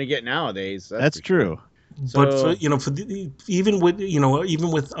than you're going to get nowadays. That's for true. But So- even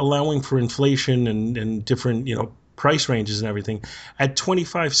with allowing for inflation and different price ranges and everything, at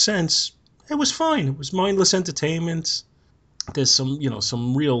 25 cents, it was fine. It was mindless entertainment. There's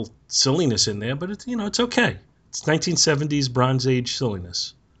some real silliness in there, but it's okay. It's 1970s Bronze Age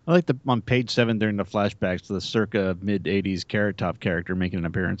silliness. I like on page 7 during the flashbacks to the circa mid 80s Carrot Top character making an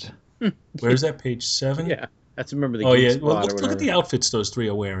appearance. Where's that, page 7? Yeah, that's remember the Oh Geek yeah. Squad Well, or look at whatever. the outfits those three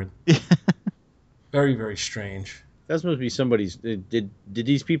are wearing. Very, very strange. That must be somebody's. Did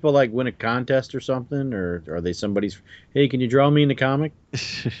these people like win a contest or something, or are they somebody's? Hey, can you draw me in the comic?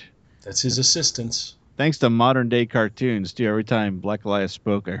 That's his assistants. Thanks to modern day cartoons, too. Every time Black Goliath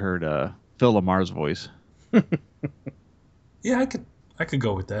spoke, I heard Phil Lamar's voice. Yeah, I could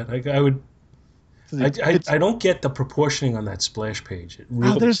go with that. I would. It's- I don't get the proportioning on that splash page. It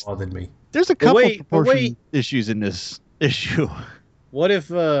really there's- bothered me. There's a But couple wait, but proportion wait. issues in this issue. What if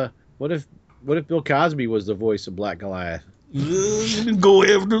Bill Cosby was the voice of Black Goliath? Go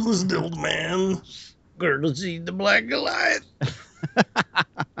after the still man. Girl to see the Black Goliath.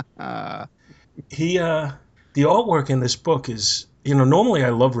 The artwork in this book is, normally I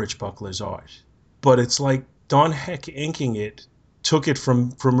love Rich Buckler's art, but it's like Don Heck inking it, took it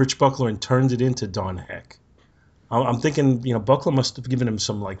from Rich Buckler and turned it into Don Heck. I'm thinking, Buckler must have given him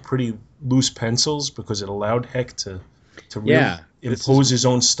some like pretty loose pencils because it allowed Heck to really Yeah, this impose his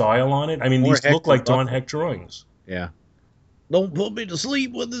own style on it. I mean, more these Heck look like than Don Buckler. Heck drawings. Yeah. Don't put me to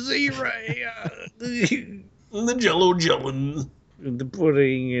sleep with the Z-Ray. The Jello Jellin. The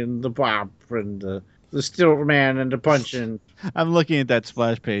pudding and the pop and the still man and the punching. I'm looking at that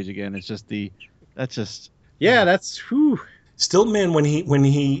splash page again. It's just Yeah, that's whew. Stiltman, when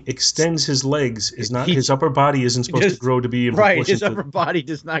he extends his legs, is not He- his upper body isn't supposed just- to grow to be in Right, proportion his to- upper body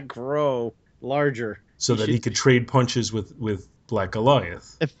does not grow larger. so that he could trade punches with Black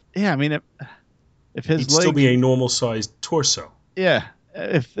Goliath. if his He'd leg, still be a normal sized torso. yeah.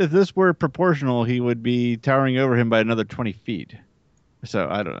 If this were proportional, he would be towering over him by another 20 feet. So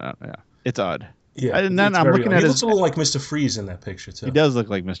I don't know. Yeah, it's odd. Yeah, And then it's I'm very looking odd. at He his. looks a little like Mr. Freeze in that picture too. He does look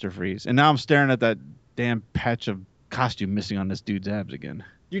like Mr. Freeze. And now I'm staring at that damn patch of costume missing on this dude's abs again.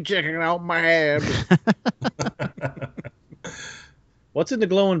 You checking out my abs? What's in the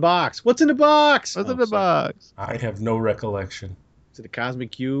glowing box? What's in the box? What's Oh, in the sorry. box? I have no recollection. Is it a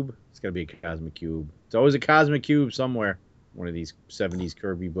cosmic cube? It's got to be a cosmic cube. It's always a cosmic cube somewhere. One of these 70s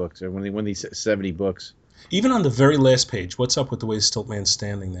Kirby books, or one of these 70 books. Even on the very last page, what's up with the way Stiltman's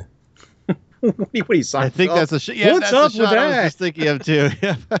standing there? what are you I think that's a shot. Yeah, What's that's the up with shot I was that? just thinking of too.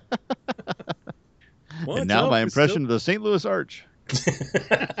 Yeah. What's And now up my with impression of the St. Louis Arch.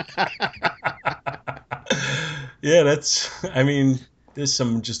 Yeah, I mean, there's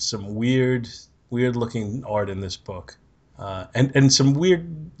some weird looking art in this book. And some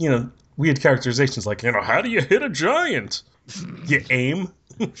weird characterizations like, how do you hit a giant? You aim.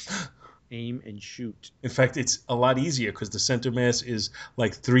 Aim and shoot. In fact, it's a lot easier because the center mass is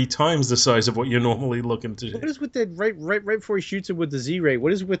like 3 times the size of what you're normally looking to. What is with that right before he shoots him with the Z-ray?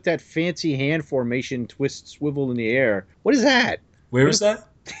 What is with that fancy hand formation, twist, swivel in the air? What is that? Where is that?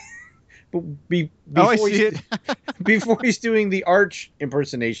 I see it. Before he's doing the arch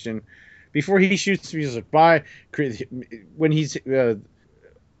impersonation, before he shoots, he's like, "Bye." When he's wait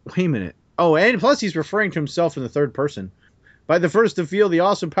a minute. Oh, and plus he's referring to himself in the third person. By the first to feel the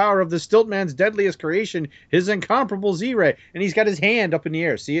awesome power of the Stiltman's deadliest creation, his incomparable Z-ray, and he's got his hand up in the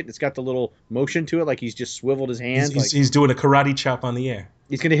air. See it? It's got the little motion to it, like he's just swiveled his hand. He's doing a karate chop on the air.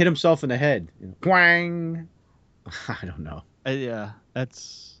 He's gonna hit himself in the head. Quang! I don't know. Yeah, I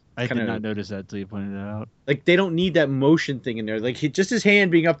did not notice that until you pointed it out. Like they don't need that motion thing in there. Like just his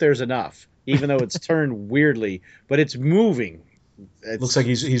hand being up there is enough, even though it's turned weirdly, but it's moving. Looks like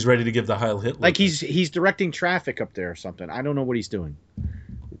he's ready to give the Heil Hitler. Like he's directing traffic up there or something. I don't know what he's doing.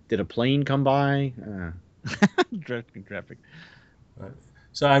 Did a plane come by? Directing traffic.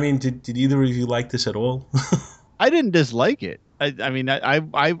 So I mean, did either of you like this at all? I didn't dislike it.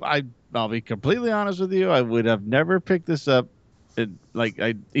 I'll be completely honest with you. I would have never picked this up.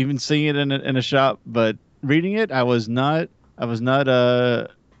 I even seeing it in a shop, but reading it, I was not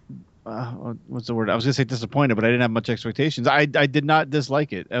what's the word? I was gonna say disappointed, but I didn't have much expectations. I did not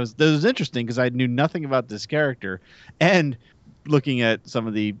dislike it. It was interesting because I knew nothing about this character, and looking at some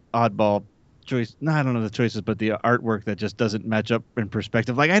of the oddball choice. No, I don't know the choices, but the artwork that just doesn't match up in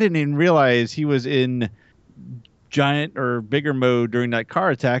perspective. Like I didn't even realize he was in giant or bigger mode during that car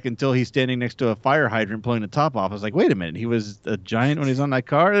attack until he's standing next to a fire hydrant pulling the top off. I was like, wait a minute, he was a giant when he's on that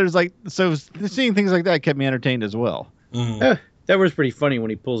car. There's seeing things like that kept me entertained as well. Mm. That was pretty funny when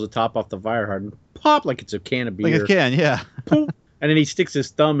he pulls the top off the fire hydrant, pop like it's a can of beer, Like a can, yeah. and then he sticks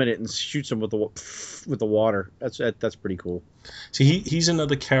his thumb in it and shoots him with the water. That's pretty cool. See, he's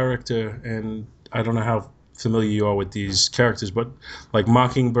another character, and I don't know how familiar you are with these characters, but like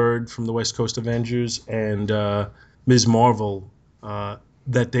Mockingbird from the West Coast Avengers and Ms. Marvel,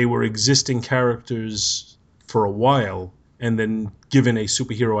 that they were existing characters for a while and then given a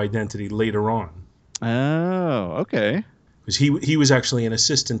superhero identity later on. Oh, okay. Because he was actually an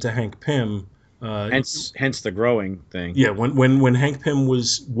assistant to Hank Pym. Hence the growing thing. Yeah, when Hank Pym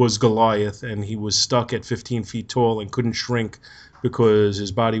was Goliath and he was stuck at 15 feet tall and couldn't shrink because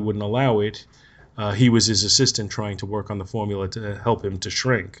his body wouldn't allow it, he was his assistant trying to work on the formula to help him to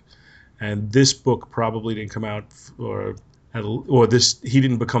shrink. And this book probably didn't come out he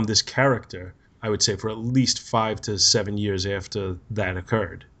didn't become this character, I would say, for at least 5 to 7 years after that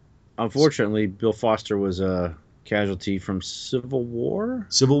occurred. Unfortunately, Bill Foster was a casualty from Civil War.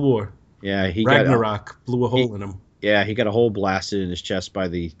 Civil War. Yeah, Ragnarok blew a hole in him. Yeah, he got a hole blasted in his chest by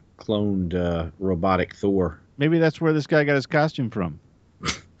the cloned robotic Thor. Maybe that's where this guy got his costume from.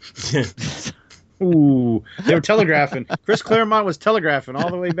 Ooh, they were telegraphing. Chris Claremont was telegraphing all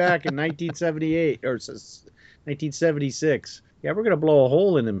the way back in 1978 or 1976. Yeah, we're gonna blow a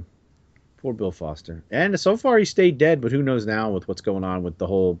hole in him. Poor Bill Foster. And so far he stayed dead, but who knows now with what's going on with the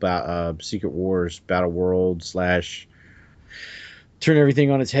whole Secret Wars, Battle World / turn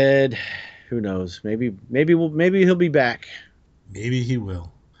everything on its head. Who knows? Maybe he'll be back. Maybe he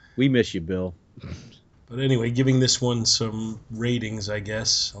will. We miss you, Bill. But anyway, giving this one some ratings, I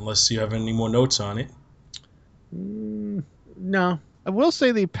guess, unless you have any more notes on it. No. I will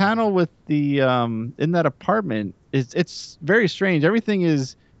say the panel with the in that apartment it's very strange. Everything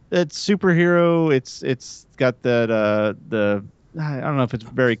is superhero. It's got that I don't know if it's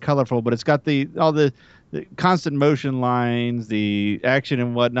very colorful, but it's got all the constant motion lines, the action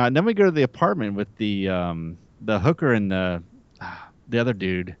and whatnot. And then we go to the apartment with the hooker and the other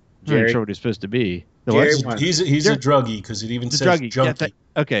dude. I'm not Jerry. sure what he's supposed to be. The what? Jerry- He's a druggie because it even The says druggie. Yeah, junkie.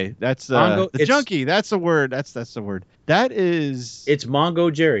 okay, that's Mongo- the it's- junkie. That's the word. That's the word. That is. It's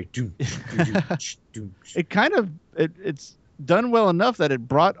Mongo Jerry. It kind of it's done well enough that it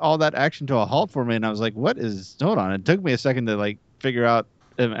brought all that action to a halt for me, and I was like, "What is? Hold on!" It took me a second to like figure out.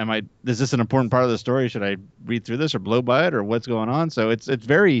 Is this an important part of the story? Should I read through this or blow by it or what's going on? So it's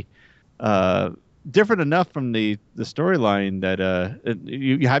very different enough from the storyline that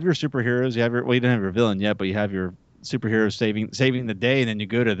you have your superheroes, you don't have your villain yet, but you have your superheroes saving the day, and then you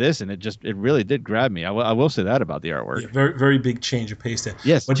go to this, and it really did grab me. I will say that about the artwork. Yeah, very very big change of pace there.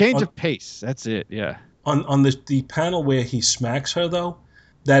 Yes, But change of pace. That's it. Yeah. On the panel where he smacks her though,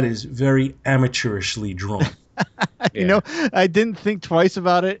 that is very amateurishly drawn. You know, I didn't think twice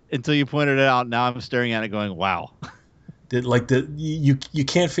about it until you pointed it out. Now I'm staring at it going, wow. You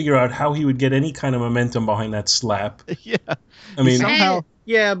can't figure out how he would get any kind of momentum behind that slap. Yeah. I mean, Somehow-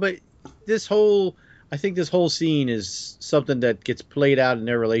 Yeah, but I think this whole scene is something that gets played out in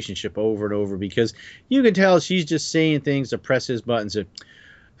their relationship over and over, because you can tell she's just saying things to press his buttons.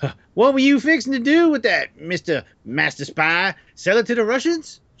 What were you fixing to do with that, Mr. Master Spy? Sell it to the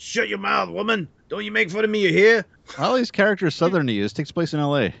Russians? Shut your mouth, woman. Don't you make fun of me here. All these characters southern to you. This takes place in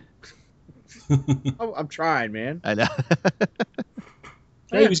L.A. Oh, I'm trying, man. I know.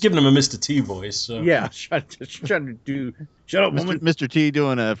 he was giving him a Mr. T voice. So. Yeah, trying to do. Shut up, woman. Mr. T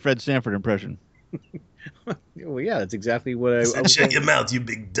doing a Fred Sanford impression. Well, yeah, that's exactly what I was Shut your mouth, you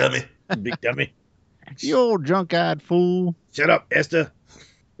big dummy. big dummy. You old junk-eyed fool. Shut up, Esther.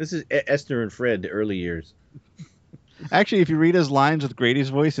 This is Esther and Fred, the early years. Actually, if you read his lines with Grady's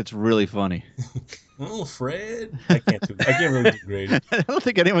voice, it's really funny. Oh, Fred. I can't really do Grady. I don't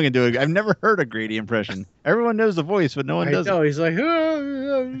think anyone can do it. I've never heard a Grady impression. Everyone knows the voice, but no one does know. He's like,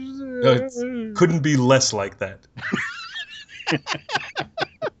 Couldn't be less like that.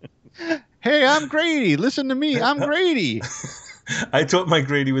 it. Hey, I'm Grady. Listen to me. I'm Grady. I thought my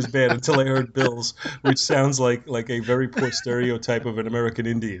Grady was bad until I heard Bill's, which sounds like a very poor stereotype of an American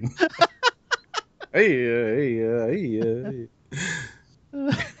Indian. hey.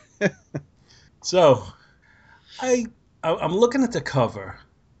 So, I'm looking at the cover,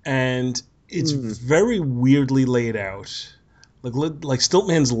 and it's very weirdly laid out. Like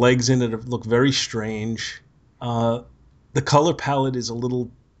Stiltman's legs in it look very strange. The color palette is a little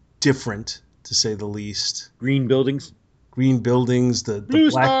different, to say the least. Green buildings. The Blue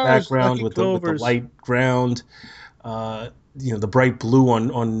black stars, background lucky with the clovers. light ground. The bright blue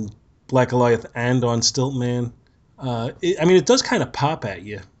on Black Goliath and on Stiltman. It does kind of pop at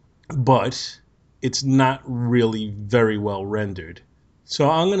you, but it's not really very well rendered. So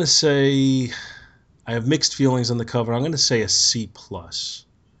I'm going to say, I have mixed feelings on the cover. I'm going to say a C+.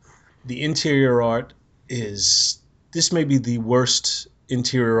 The interior art this may be the worst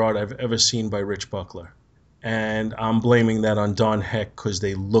interior art I've ever seen by Rich Buckler. And I'm blaming that on Don Heck because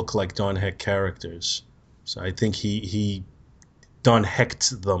they look like Don Heck characters. So I think he Don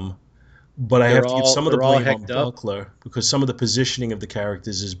Hecked them. But I have to give some of the blame on Buckler because some of the positioning of the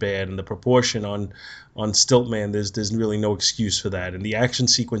characters is bad, and the proportion on Stiltman, there's really no excuse for that. And the action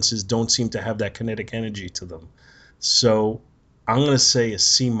sequences don't seem to have that kinetic energy to them. So I'm going to say a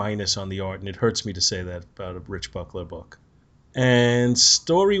C- on the art, and it hurts me to say that about a Rich Buckler book. And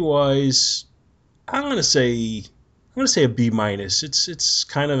story-wise, I'm going to say a B-. It's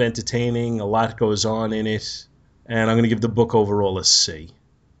kind of entertaining. A lot goes on in it, and I'm going to give the book overall a C.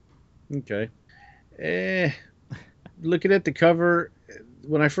 Okay. Looking at the cover,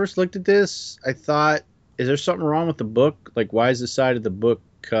 when I first looked at this, I thought, is there something wrong with the book? Like, why is the side of the book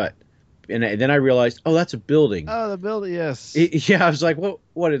cut? And then I realized, oh, that's a building. Oh, the building, yes. Yeah, I was like,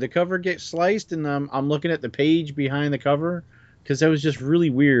 what did the cover get sliced? And I'm looking at the page behind the cover, because that was just really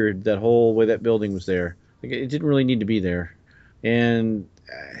weird, that whole way that building was there. Like, it didn't really need to be there. And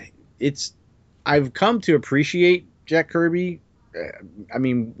I've come to appreciate Jack Kirby.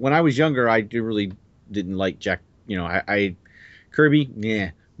 When I was younger, I really didn't like Jack. Kirby,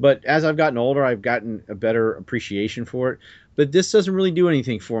 yeah. But as I've gotten older, I've gotten a better appreciation for it. But this doesn't really do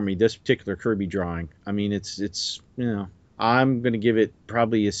anything for me, this particular Kirby drawing. I mean, it's I'm going to give it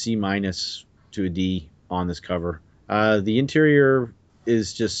probably a C- to a D on this cover. The interior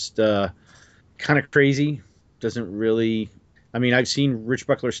is just kind of crazy. Doesn't really... I've seen Rich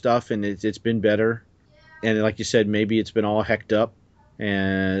Buckler stuff, and it's been better. And like you said, maybe it's been all hecked up.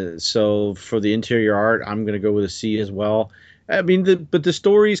 And so for the interior art, I'm going to go with a C as well. But the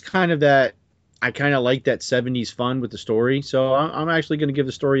story's kind of that... I kind of like that 70s fun with the story. So I'm actually going to give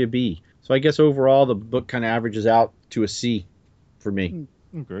the story a B. So I guess overall, the book kind of averages out to a C for me.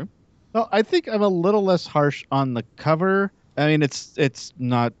 Okay. Well, I think I'm a little less harsh on the cover. It's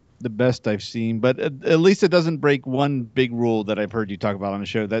not the best I've seen, but at least it doesn't break one big rule that I've heard you talk about on the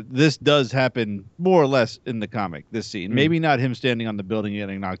show, that this does happen more or less in the comic, this scene. Maybe not him standing on the building and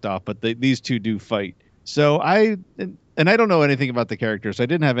getting knocked off, but these two do fight. So I don't know anything about the characters. So I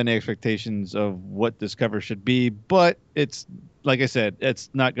didn't have any expectations of what this cover should be, but it's, like I said, it's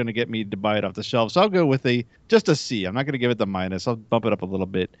not going to get me to buy it off the shelf. So I'll go with just a C. I'm not going to give it the minus. I'll bump it up a little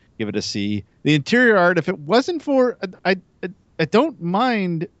bit, give it a C. The interior art, if it wasn't for, I don't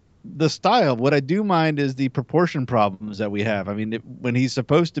mind the style. What I do mind is the proportion problems that we have. I mean, when he's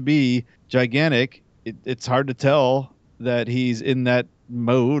supposed to be gigantic, it's hard to tell that he's in that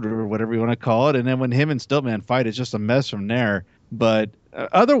mode or whatever you want to call it. And then when him and Stiltman fight, it's just a mess from there. But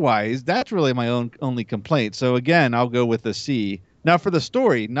otherwise, that's really my only complaint. So again, I'll go with a C. Now for the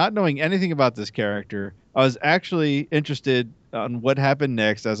story, not knowing anything about this character, I was actually interested on what happened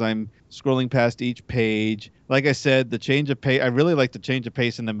next as I'm scrolling past each page. Like I said, the change of pace, I really like the change of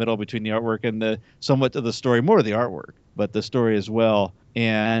pace in the middle between the artwork and the somewhat of the story, more of the artwork, but the story as well.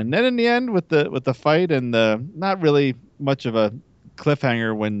 And then in the end with the fight and the not really much of a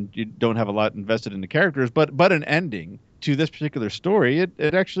cliffhanger when you don't have a lot invested in the characters, but an ending to this particular story,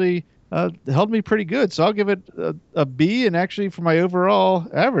 it actually held me pretty good. So I'll give it a B, and actually for my overall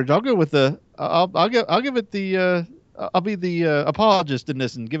average, I'll go with I'll give it the I'll be the apologist in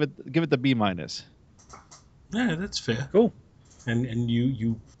this and give it the B minus. Yeah, that's fair. Cool. And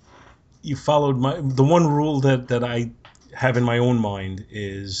you followed the one rule that I have in my own mind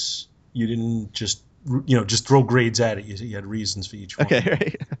is you didn't just throw grades at it. You had reasons for each one. Okay,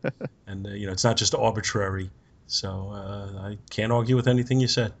 right. And it's not just arbitrary. So I can't argue with anything you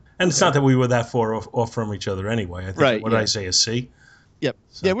said. And it's not that we were that far off from each other anyway. I think, right, what did I say, a C? Yep.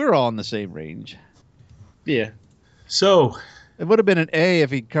 So. Yeah, we were all in the same range. Yeah. So it would have been an A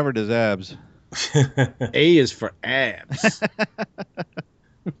if he covered his abs. A is for abs.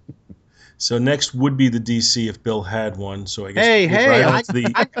 So next would be the DC if Bill had one. So I guess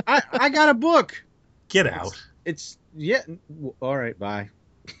I got a book. Get out. It's all right. Bye.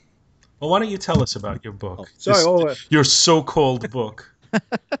 Well, why don't you tell us about your book? Your so-called book.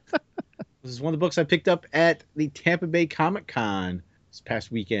 This is one of the books I picked up at the Tampa Bay Comic-Con this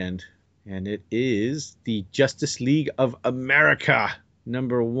past weekend, and it is the Justice League of America,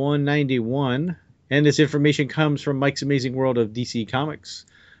 number 191. And this information comes from Mike's Amazing World of DC Comics.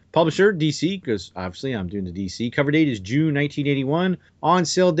 Publisher, DC, because obviously I'm doing the DC. Cover date is June 1981. On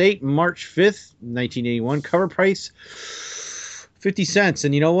sale date, March 5th, 1981. Cover price, 50 cents.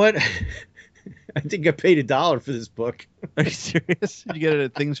 And you know what? I think I paid $1 for this book. Are you serious? Did you get it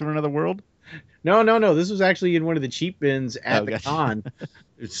at Things from Another World? No. This was actually in one of the cheap bins at the con.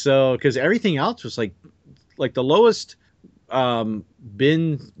 So, because everything else was like the lowest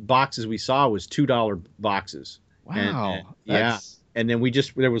bin boxes we saw was $2 boxes. Wow. Yeah. And then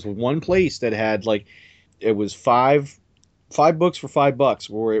there was one place that had it was five books for $5,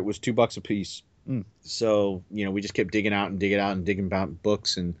 where it was $2 a piece. Mm. So, we just kept digging about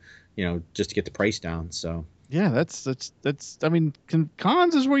books and, just to get the price down. So yeah, that's I mean,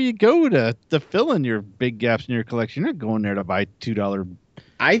 cons is where you go to fill in your big gaps in your collection. You're not going there to buy $2.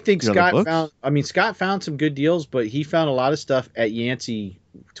 I think Scott found some good deals, but he found a lot of stuff at Yancey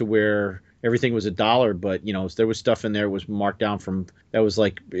to where everything was $1, but there was stuff in there that was marked down from that was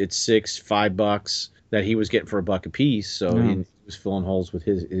it's $5 that he was getting for $1 a piece. So he was filling holes with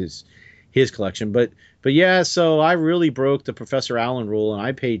his collection. But yeah, so I really broke the Professor Allen rule, and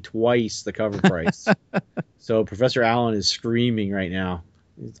I paid twice the cover price. So Professor Allen is screaming right now.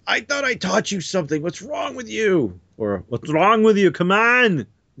 I thought I taught you something. What's wrong with you? Or what's wrong with you? Come on,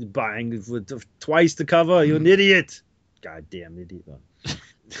 you're buying with twice the cover. You're an idiot. Goddamn idiot.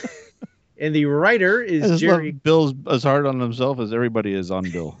 And the writer is Jerry. Bill's as hard on himself as everybody is on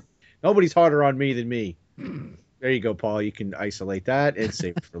Bill. Nobody's harder on me than me. There you go, Paul. You can isolate that and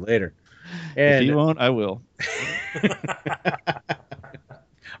save it for later. And if you won't, I will.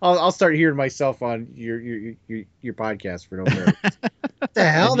 I'll start hearing myself on your podcast for no reason. What the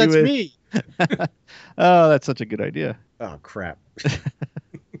hell? That's me. Oh, that's such a good idea. Oh, crap.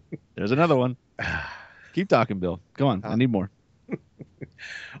 There's another one. Keep talking, Bill. Go on. I need more.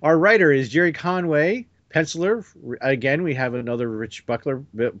 Our writer is Jerry Conway. Penciler, again, we have another Rich Buckler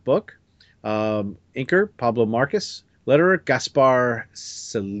book. Inker, Pablo Marcus. Letterer, Gaspar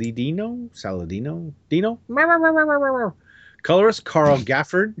Saladino. Colorist, Carl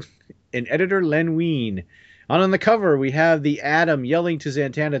Gafford. And editor, Len Wein. On the cover, we have the Atom yelling to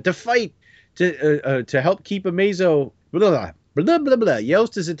Zatanna to fight, to help keep Amazo. Blah, blah, blah,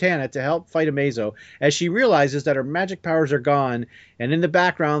 yells to Zatanna to help fight Amazo as she realizes that her magic powers are gone, and in the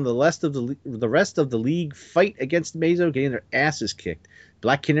background, the rest of the league fight against Amazo, getting their asses kicked.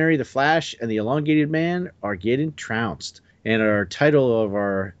 Black Canary, the Flash, and the Elongated Man are getting trounced. And our title of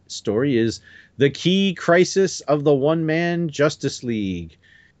our story is The Key Crisis of the One-Man Justice League.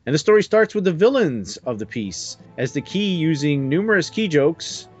 And the story starts with the villains of the piece, as the Key, using numerous key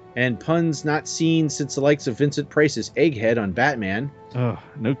jokes and puns not seen since the likes of Vincent Price's Egghead on Batman, Oh,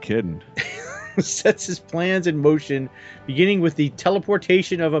 no kidding. sets his plans in motion, beginning with the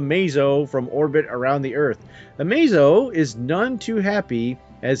teleportation of Amazo from orbit around the Earth. Amazo is none too happy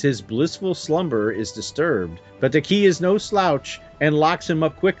as his blissful slumber is disturbed, but the Key is no slouch and locks him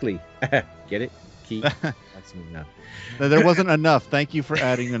up quickly. Get it? Key? That's enough. There wasn't enough. Thank you for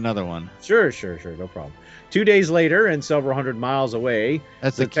adding another one. Sure, no problem. 2 days later, and several hundred miles away,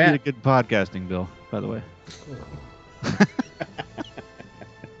 That's the key to good podcasting, Bill, by the way.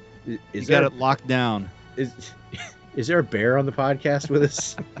 is You got there it locked down. is there a bear on the podcast with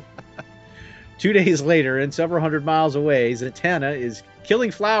us? 2 days later, and several hundred miles away, Zatanna is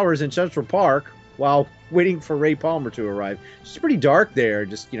killing flowers in Central Park while waiting for Ray Palmer to arrive. It's pretty dark there.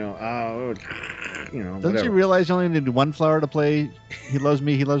 Just Doesn't whatever. she realize you only need one flower to play He Loves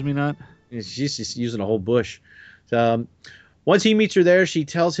Me, Not? She's just using a whole bush. Once he meets her there, she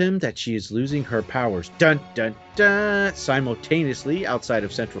tells him that she is losing her powers. Dun, dun, dun. Simultaneously, outside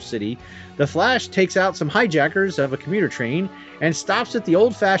of Central City, the Flash takes out some hijackers of a commuter train and stops it the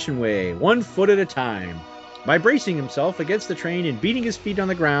old-fashioned way, 1 foot at a time, by bracing himself against the train and beating his feet on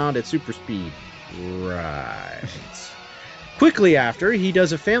the ground at super speed. Right. Quickly after, he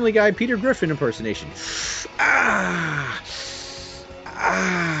does a Family Guy Peter Griffin impersonation.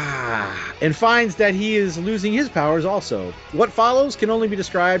 And finds that he is losing his powers also. What follows can only be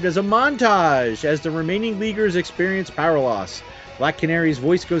described as a montage as the remaining Leaguers experience power loss. Black Canary's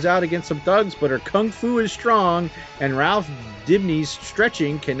voice goes out against some thugs, but her kung fu is strong, and Ralph Dibny's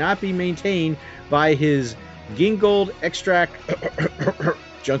stretching cannot be maintained by his gingold extract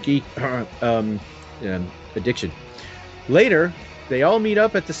junkie addiction. Later, they all meet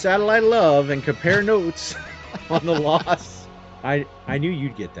up at the Satellite Love and compare notes on the loss. I knew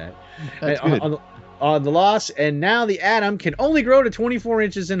you'd get that. That's good. On the loss, and now the Atom can only grow to 24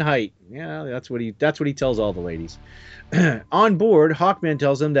 inches in height. Yeah, that's what he tells all the ladies. On board, Hawkman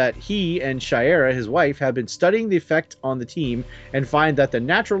tells them that he and Shiera, his wife, have been studying the effect on the team and find that the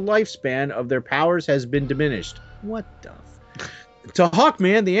natural lifespan of their powers has been diminished. What the To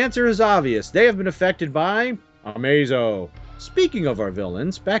Hawkman, the answer is obvious. They have been affected by Amazo. Speaking of our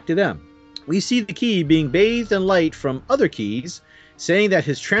villains, back to them. We see the Key being bathed in light from other Keys, saying that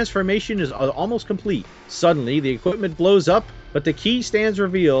his transformation is almost complete. Suddenly, the equipment blows up, but the Key stands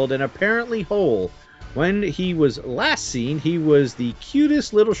revealed and apparently whole. When he was last seen, he was the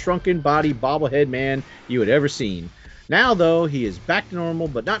cutest little shrunken body bobblehead man you had ever seen. Now, though, he is back to normal,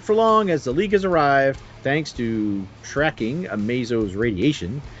 but not for long, as the League has arrived, thanks to tracking Amazo's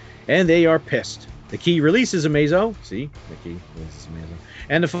radiation, and they are pissed. The Key releases Amazo. See? The Key releases Amazo.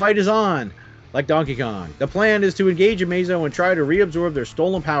 And the fight is on, like Donkey Kong. The plan is to engage Amazo and try to reabsorb their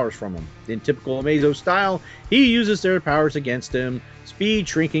stolen powers from him. In typical Amazo style, he uses their powers against him, speed,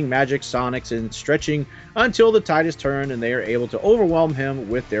 shrinking, magic, sonics, and stretching, until the tide is turned and they are able to overwhelm him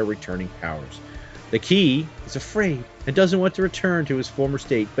with their returning powers. The Key is afraid and doesn't want to return to his former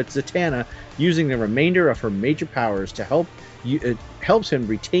state, but Zatanna, using the remainder of her major powers to help, it helps him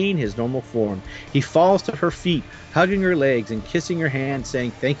retain his normal form. He falls to her feet, hugging her legs and kissing her hand, saying,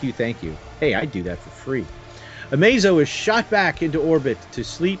 "Thank you, thank you." Hey, I'd do that for free. Amazo is shot back into orbit to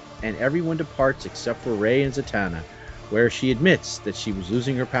sleep, and everyone departs except for Ray and Zatanna, where she admits that she was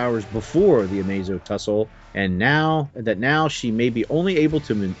losing her powers before the Amazo tussle, and now she may be only able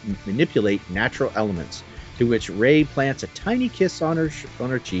to manipulate natural elements. To which Ray plants a tiny kiss on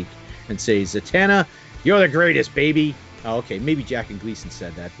her cheek and says, "Zatanna, you're the greatest, baby." Oh, okay, maybe Jack and Gleason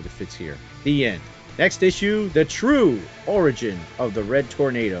said that, but it fits here. The end. Next issue, the true origin of the Red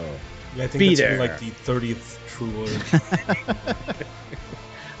Tornado. Yeah, I think Be that's there. like the 30th true origin.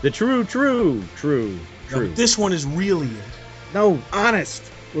 The true. No, this one is really it. No,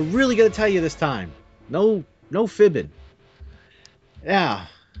 honest. We're really going to tell you this time. No fibbing. Yeah.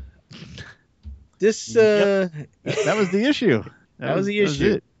 This, That was the issue. That was the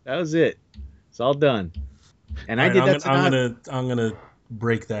issue. That was it. It's all done. And All I right, did that. I'm gonna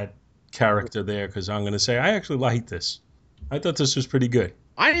break that character there because I'm gonna say I actually liked this. I thought this was pretty good.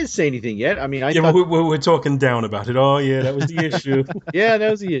 I didn't say anything yet. I mean, I Yeah, thought, but we're talking down about it. Oh yeah, that was the issue. yeah,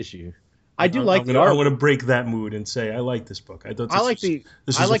 that was the issue. I do like the art. I'm gonna break that mood and say I like this book. I thought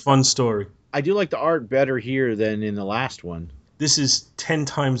this I was like a fun story. I do like the art better here than in the last one. This is 10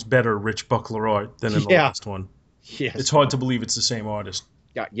 times better Rich Buckler art than in the Yeah. last one. Yes. It's hard to believe it's the same artist.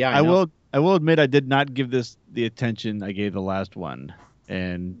 Yeah, I know. will admit I did not give this the attention I gave the last one.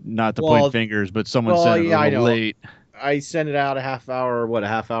 and not to Well, point fingers, but someone well, sent it yeah, a I little know. late. I sent it out a half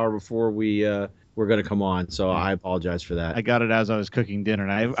hour before we were going to come on. So I apologize for that. I got it as I was cooking dinner,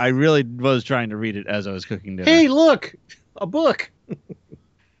 and I really was trying to read it as I was cooking dinner. Hey, look, a book.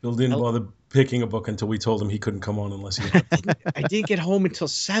 Bill didn't bother picking a book until we told him he couldn't come on unless he. I didn't get home until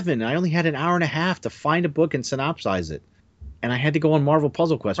 7. I only had an hour and a half to find a book and synopsize it. And I had to go on Marvel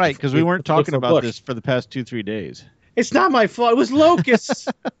Puzzle Quest. Right, because we weren't to look talking for about books. this for the past 2-3 days. It's not my fault. It was locusts.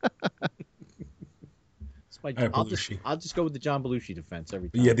 Belushi. I'll just go with the John Belushi defense every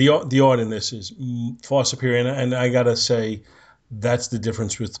time. Yeah, the art in this is far superior, and I gotta say, that's the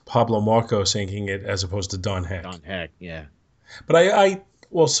difference with Pablo Marcos inking it as opposed to Don Heck. Don Heck, yeah. But I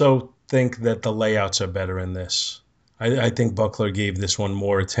also think that the layouts are better in this. I think Buckler gave this one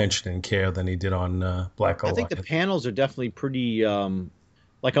more attention and care than he did on Black I Goliath. think the panels are definitely pretty.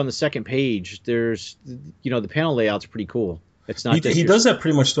 Like on the second page, there's the panel layout's pretty cool. It's not. He does that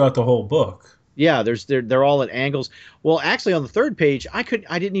pretty much throughout the whole book. Yeah, they're all at angles. Well, actually, on the third page, I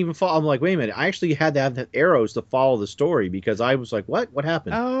didn't even follow. I'm like, wait a minute, I actually had to have the arrows to follow the story because I was like, what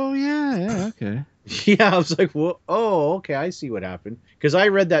happened? Oh yeah, okay. Yeah, I was like, well, oh, okay, I see what happened. Because I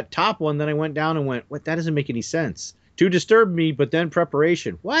read that top one, then I went down and went, what? That doesn't make any sense. To disturb me, but then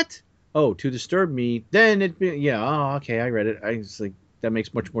preparation. What? Oh, to disturb me, then it. Yeah, oh, okay, I read it. I was like, that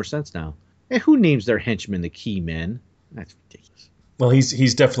makes much more sense now. Hey, who names their henchmen the Key Men? That's ridiculous. Well,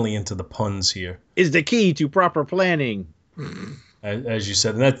 he's definitely into the puns here, Is the key to proper planning. as you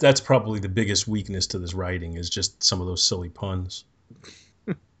said, and that's probably the biggest weakness to this writing is just some of those silly puns.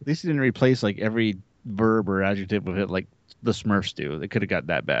 At least he didn't replace like every verb or adjective with it like the Smurfs do. They could have got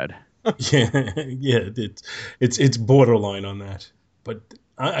that bad. yeah, it's borderline on that. But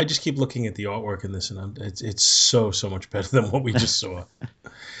I just keep looking at the artwork in this, and it's so much better than what we just saw.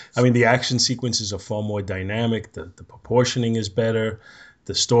 I mean, the action sequences are far more dynamic. The proportioning is better.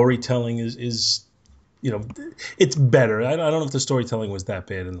 The storytelling is it's better. I don't know if the storytelling was that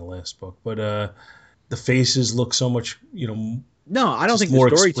bad in the last book, but the faces look so much No, I don't think more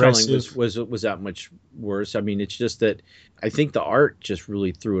the storytelling expressive. was that much worse. I mean, it's just that I think the art just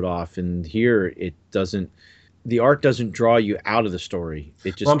really threw it off, and here it doesn't. The art doesn't draw you out of the story.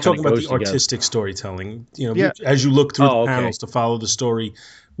 It just. Well, I'm talking about the goes together. artistic storytelling. Yeah. As you look through Oh, the okay. panels to follow the story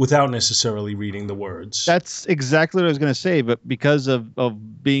without necessarily reading the words. That's exactly what I was going to say, but because of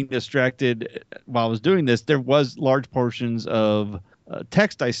being distracted while I was doing this, there was large portions of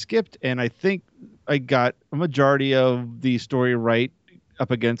text I skipped, and I think I got a majority of the story right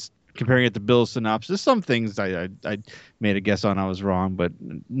up against comparing it to Bill's synopsis. Some things I made a guess on I was wrong, but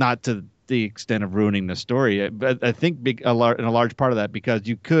not to the extent of ruining the story. But I think in a large part of that because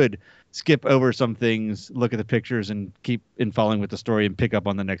you could skip over some things, look at the pictures, and keep in following with the story and pick up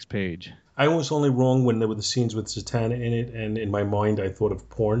on the next page. I was only wrong when there were the scenes with Zatanna in it, and in my mind I thought of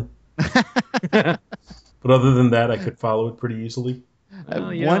porn. But other than that, I could follow it pretty easily.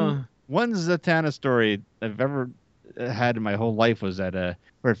 Oh, yeah. One Zatanna story I've ever had in my whole life was at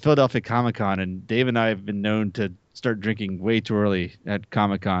we're at Philadelphia Comic-Con, and Dave and I have been known to start drinking way too early at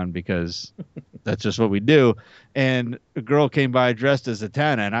Comic-Con because that's just what we do. And a girl came by dressed as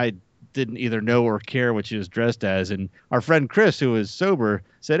Zatanna, and I didn't either know or care what she was dressed as. And our friend Chris, who was sober,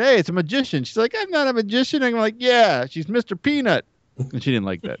 said, "Hey, it's a magician." She's like, "I'm not a magician." I'm like, "Yeah, she's Mr. Peanut." And she didn't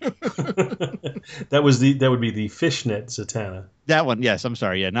like that. That would be the fishnet Zatanna. That one, yes. I'm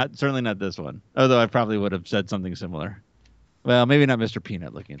sorry. Yeah, certainly not this one. Although I probably would have said something similar. Well, maybe not Mr.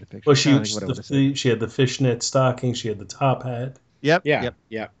 Peanut looking at the picture. Well, I don't think what I would have said. she had the fishnet stocking. She had the top hat. Yep. Yeah,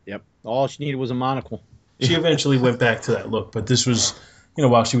 Yep. yep. All she needed was a monocle. She eventually went back to that look, but this was,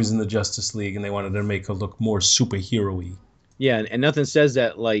 while she was in the Justice League, and they wanted to make her look more superhero-y. Yeah, and nothing says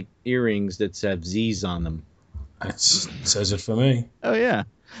that like earrings that have Z's on them. That says it for me. Oh yeah.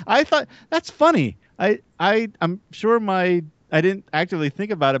 I thought that's funny. I'm sure I didn't actively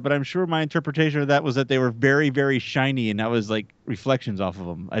think about it, but I'm sure my interpretation of that was that they were very, very shiny, and that was like reflections off of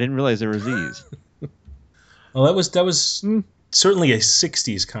them. I didn't realize there were Z's. Well, that was certainly a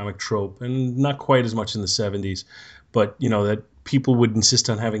 60s comic trope, and not quite as much in the 70s, but, that people would insist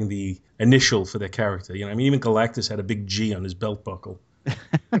on having the initial for their character. Even Galactus had a big G on his belt buckle.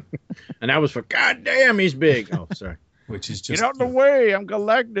 And that was for God damn, he's big. Oh, sorry. Which is just... Get out of the way! I'm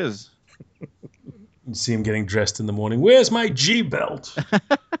Galactus. You see him getting dressed in the morning. Where's my G belt?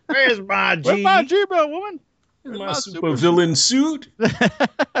 Where's my G? Where's my G-Belt, woman? Where's my super villain suit?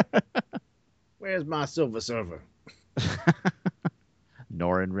 Where's my Silver Surfer?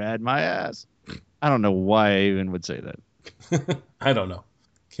 Norrin rad my ass. I don't know why I even would say that. I don't know.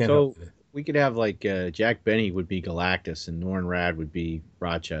 Can't So help it. we could have like Jack Benny would be Galactus and Norrin Rad would be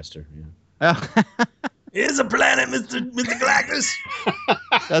Rochester. Yeah. Here's a planet, Mr. Galactus.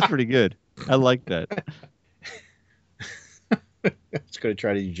 That's pretty good. I like that. I was going to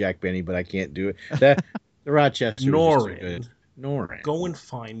try to do Jack Benny, but I can't do it. The Rochester. was just too good. Norrin. Go and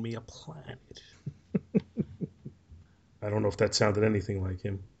find me a planet. I don't know if that sounded anything like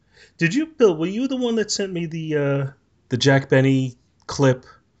him. Did you, Bill? Were you the one that sent me the Jack Benny clip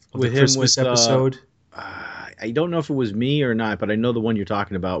of With the him Christmas with, episode? I don't know if it was me or not, but I know the one you're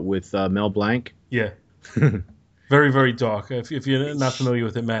talking about with Mel Blanc. Yeah. Very, very dark. If you're not familiar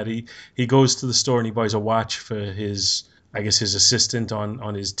with it, Matt, he goes to the store and he buys a watch for his assistant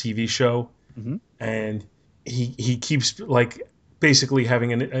on his TV show, Mhm. and he keeps like basically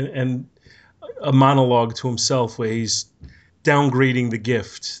having a monologue to himself where he's downgrading the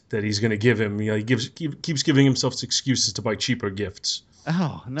gift that he's going to give him. He keeps giving himself excuses to buy cheaper gifts.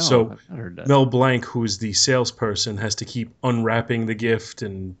 Oh no! So, I've not heard that. Mel Blanc, who's the salesperson, has to keep unwrapping the gift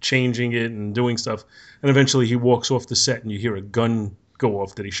and changing it and doing stuff. And eventually he walks off the set and you hear a gun go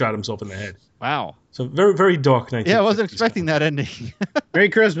off that he shot himself in the head. Wow. So very, very dark 1950s. Yeah, I wasn't expecting that ending. Merry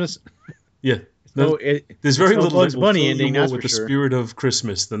Christmas. Yeah. No, There's very no little Bugs that will Bunny fill you ending, more that's with for the sure. spirit of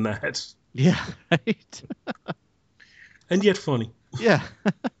Christmas than that. Yeah. Right. And yet funny. Yeah.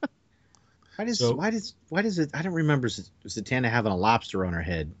 Why does So- it? I don't remember Zatanna having a lobster on her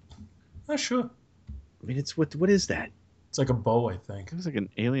head. Not sure. I mean, it's what is that? It's like a bow, I think. It was like an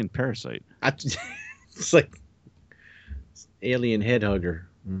alien parasite. It's like alien head hugger,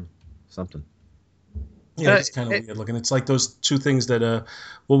 something. Yeah, it's kind of weird looking. It's like those two things that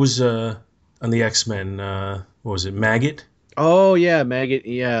what was on the X-Men? What was it? Maggot. Oh yeah, maggot.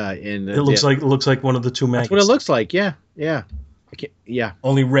 Yeah, and It looks like one of the two maggots. that's what it looks like. Yeah. I can't, yeah.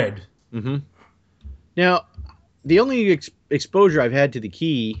 Only red. Mm-hmm. Now, the only exposure I've had to the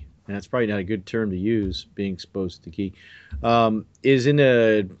key, and that's probably not a good term to use, being exposed to the key, is in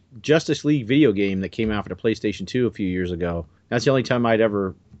a Justice League video game that came out for the PlayStation 2 a few years ago. That's the only time I'd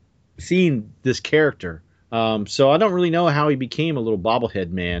ever seen this character. So I don't really know how he became a little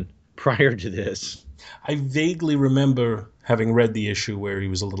bobblehead man prior to this. I vaguely remember having read the issue where he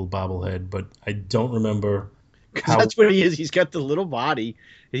was a little bobblehead, but I don't remember 'Cause how. that's what he is. He's got the little body.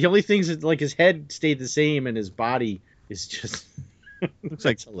 The only things is like his head stayed the same and his body is just Looks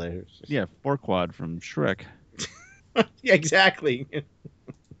like hilarious. yeah, Forquad from Shrek. Yeah, exactly.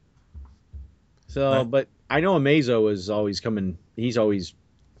 So, Right. but I know Amazo is always coming. He's always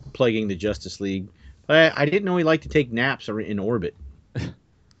plaguing the Justice League. But I didn't know he liked to take naps in orbit.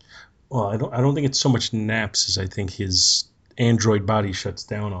 Well, I don't think it's so much naps as I think his android body shuts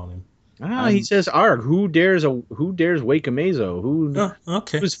down on him. He says, "Arg, who dares wake Amazo? Oh,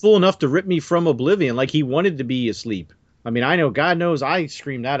 okay. Who's fool enough to rip me from oblivion?" Like he wanted to be asleep. I mean, I know, God knows, I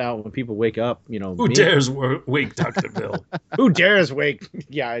scream that out when people wake up. You know, Who me. dares wake Dr. Bill? Who dares wake?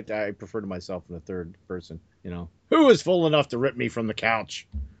 Yeah, I prefer to myself in the third person. You know, who is fool enough to rip me from the couch?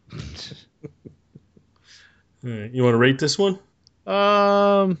 All right, you want to rate this one?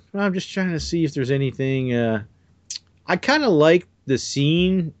 I'm just trying to see if there's anything. I kind of like the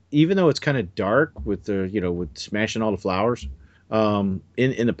scene, even though it's kind of dark with with smashing all the flowers. In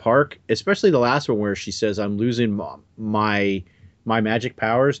the park, especially the last one where she says, "I'm losing my magic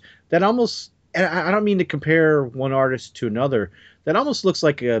powers." That almost, and I don't mean to compare one artist to another. That almost looks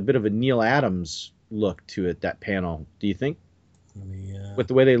like a bit of a Neil Adams look to it. That panel, do you think? With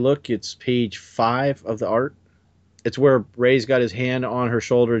the way they look, it's page 5 of the art. It's where Ray's got his hand on her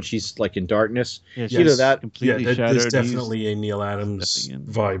shoulder and she's like in darkness. Yeah, You know that? completely Yeah, shadowed. there's He's- definitely a Neil Adams stepping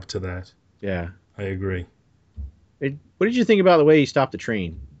in. vibe to that. Yeah. I agree. What did you think about the way he stopped the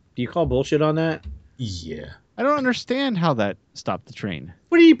train? Do you call bullshit on that? Yeah. I don't understand how that stopped the train.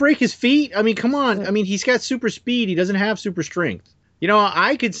 What, did he break his feet? I mean, come on. I mean, he's got super speed. He doesn't have super strength. You know,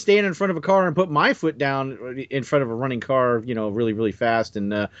 I could stand in front of a car and put my foot down in front of a running car, really, really fast,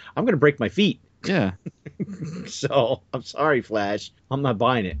 and I'm going to break my feet. Yeah. So, I'm sorry, Flash. I'm not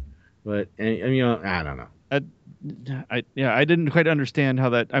buying it. But, I don't know. I didn't quite understand how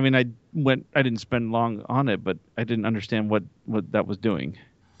that. I mean, I didn't spend long on it, but I didn't understand what that was doing.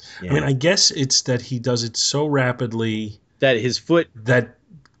 Yeah. I mean, I guess it's that he does it so rapidly that his foot, that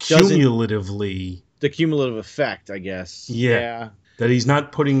Doesn't- cumulatively, the cumulative effect, I guess. Yeah. that he's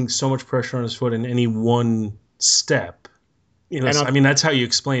not putting so much pressure on his foot in any one step. And I mean, that's how you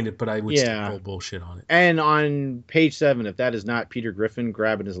explained it, but I would Yeah. still call bullshit on it. And on page 7, if that is not Peter Griffin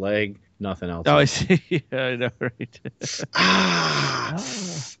grabbing his leg, nothing else. Oh, I see. Yeah, I know, right?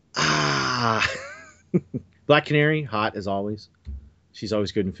 Ah. Black Canary, hot as always. She's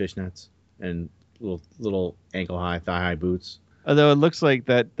always good in fishnets and little ankle high, thigh high boots. Although it looks like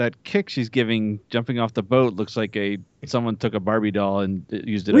that kick she's giving, jumping off the boat, looks like someone took a Barbie doll and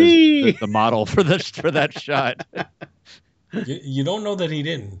used it Whee! as the model for that shot. You don't know that he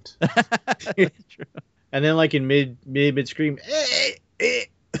didn't. And then, like in mid scream,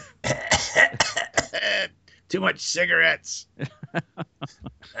 too much cigarettes.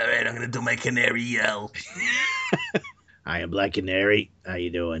 All right, I'm gonna do my canary yell. I am Black Canary. How you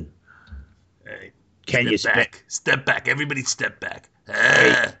doing? Hey, Can you Step back. Everybody step back.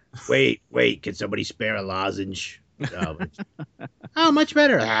 Wait. Can somebody spare a lozenge? Oh, much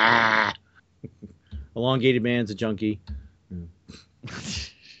better. Elongated man's a junkie.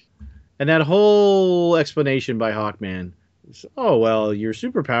 And that whole explanation by Hawkman. Oh, well, your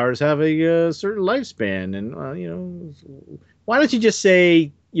superpowers have a certain lifespan. And, why don't you just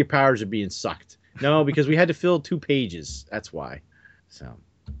say your powers are being sucked? No, because we had to fill 2 pages. That's why. So,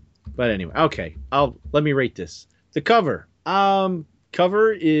 but anyway, okay. Let me rate this. The cover.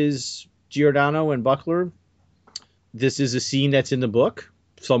 Cover is Giordano and Buckler. This is a scene that's in the book,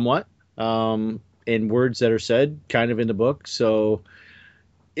 somewhat, and words that are said kind of in the book. So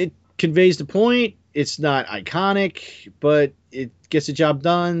it conveys the point. It's not iconic, but it gets the job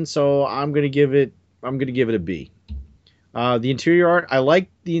done. So I'm gonna give it a B. The interior art. I like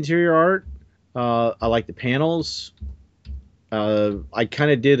the interior art. I like the panels. I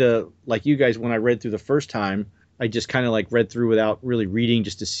kind of did like you guys when I read through the first time. I just kind of like read through without really reading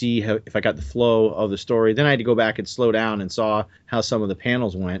just to see if I got the flow of the story. Then I had to go back and slow down and saw how some of the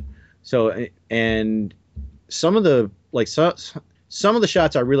panels went. So, and some of the some of the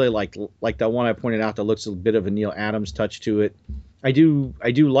shots I really like the one I pointed out that looks a bit of a Neil Adams touch to it. I do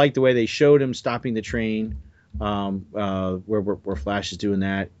like the way they showed him stopping the train, where Flash is doing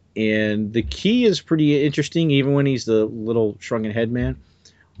that. And the key is pretty interesting, even when he's the little shrunken head man.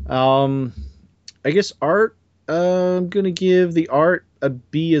 I guess art. I'm gonna give the art a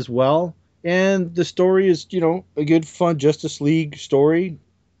B as well, and the story is a good fun Justice League story,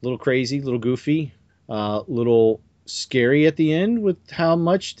 a little crazy, a little goofy, little scary at the end with how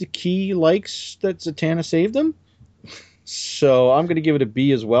much the Key likes that Zatanna saved him. So I'm gonna give it a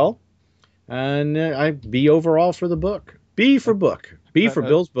B as well, and B overall for the book. B for book. B for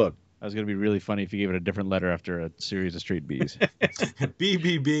Bill's book. I was going to be really funny if you gave it a different letter after a series of straight Bs.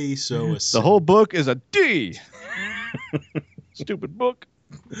 BBB, so the whole book is a D. Stupid book.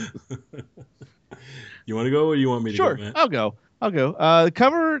 You want to go or you want me to go? Sure, I'll go. The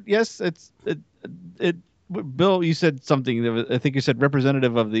cover, yes, it. Bill, you said something that I think you said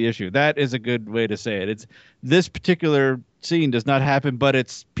representative of the issue. That is a good way to say it. It's this particular scene does not happen, but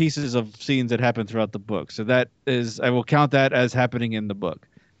it's pieces of scenes that happen throughout the book. So that is, I will count that as happening in the book.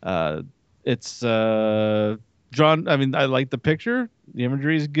 It's drawn. I mean, I like the picture. The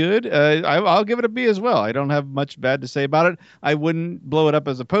imagery is good. I'll give it a B as well. I don't have much bad to say about it. I wouldn't blow it up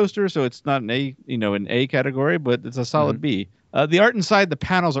as a poster, so it's not an A category, but it's a solid B. The art inside the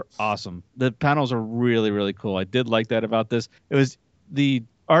panels are awesome. The panels are really, really cool. I did like that about this. It was the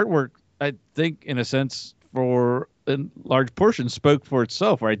artwork, I think, in a sense, for a large portion, spoke for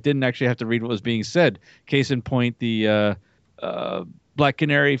itself, where I didn't actually have to read what was being said. Case in point, the Black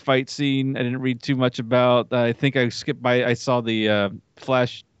Canary fight scene. I didn't read too much about. I think I skipped by. I saw the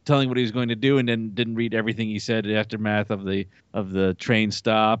Flash telling what he was going to do, and then didn't read everything he said in the aftermath of the train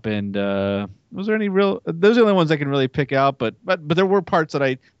stop. And was there any real? Those are the only ones I can really pick out. But there were parts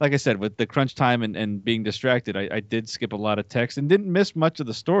that like I said, with the crunch time and being distracted, I did skip a lot of text and didn't miss much of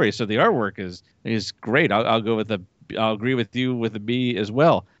the story. So the artwork is great. I'll go with I'll agree with you with a B as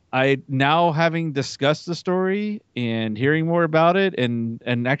well. I now, having discussed the story and hearing more about it and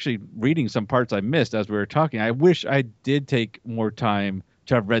actually reading some parts I missed as we were talking, I wish I did take more time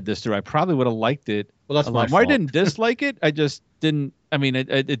to have read this through. I probably would have liked it. Well, that's my fault. I didn't dislike it. I just didn't. I mean, it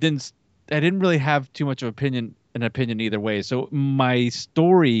didn't. I didn't really have too much of an opinion either way. So my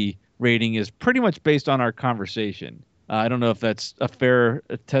story rating is pretty much based on our conversation. I don't know if that's a fair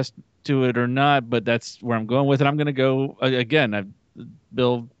test to it or not, but that's where I'm going with it. I'm going to go again.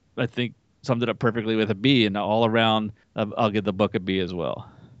 Bill, I think, summed it up perfectly with a B, and all around, I'll give the book a B as well.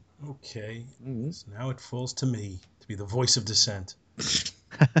 Okay. So now it falls to me to be the voice of dissent.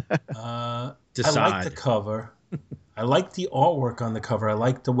 I like the cover. I like the artwork on the cover. I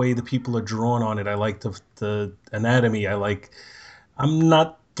like the way the people are drawn on it. I like the anatomy. I'm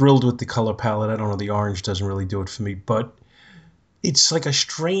not thrilled with the color palette. I don't know, the orange doesn't really do it for me, but it's like a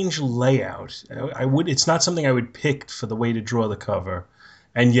strange layout. It's not something I would pick for the way to draw the cover,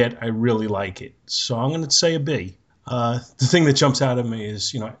 and yet I really like it. So I'm going to say a B. The thing that jumps out at me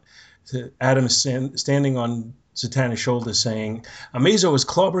is, Adam is standing on Zatanna's shoulder saying, Amazo is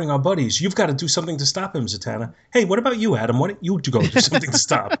clobbering our buddies. You've got to do something to stop him, Zatanna. Hey, what about you, Adam? Why don't you go do something to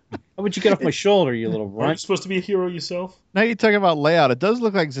stop him? How would you get off my shoulder, you little Aren't you runt? supposed to be a hero yourself? Now you're talking about layout. It does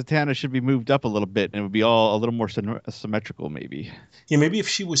look like Zatanna should be moved up a little bit, and it would be all a little more symmetrical, maybe. Yeah, maybe if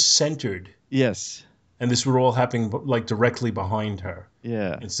she was centered Yes. and this were all happening like directly behind her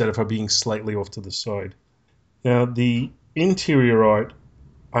Yeah. instead of her being slightly off to the side. Now, the interior art,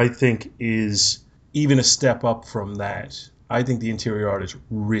 I think, is even a step up from that. I think the interior art is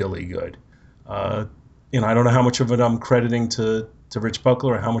really good. I don't know how much of it I'm crediting to Rich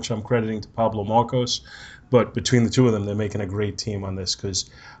Buckler or how much I'm crediting to Pablo Marcos, but between the two of them, they're making a great team on this because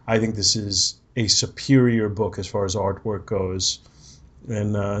I think this is a superior book as far as artwork goes.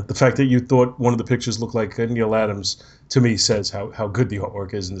 And the fact that you thought one of the pictures looked like Neil Adams, to me, says how good the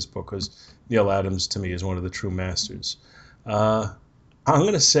artwork is in this book, because Neil Adams, to me, is one of the true masters. I'm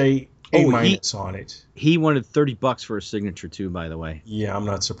going to say A- on it. He wanted $30 for a signature too, by the way. Yeah, I'm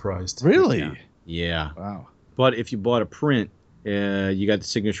not surprised. Really? Yeah. Wow. But if you bought a print, you got the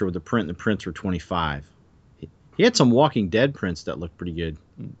signature with the print, and the prints were $25. He had some Walking Dead prints that looked pretty good.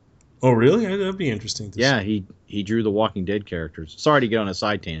 Oh, really? That'd be interesting to Yeah, see. he drew the Walking Dead characters. Sorry to get on a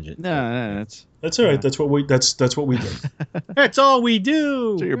side tangent. No, that's That's all right. That's what we did. That's all we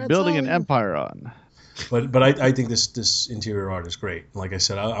do. so you're That's building all an we- empire on. But I think this interior art is great. Like I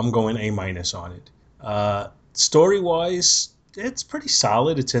said, I'm going A- on it. Story wise, it's pretty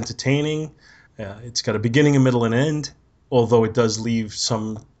solid. It's entertaining. It's got a beginning, a middle, and end. Although it does leave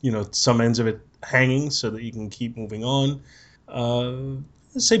some ends of it hanging so that you can keep moving on.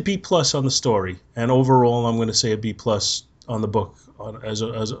 Let's say B+ on the story, and overall, I'm going to say a B+ on the book on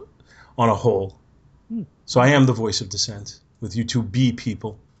a whole. So I am the voice of dissent with you two B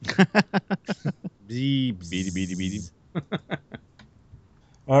people. Beady.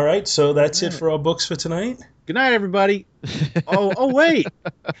 All right, so that's it for our books for tonight. Good night, everybody. Oh, wait.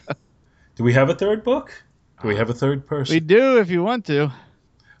 Do we have a third book? Do we have a third person? We do if you want to.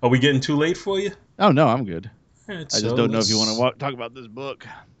 Are we getting too late for you? Oh no, I'm good. All right, I just don't know if you want to talk about this book.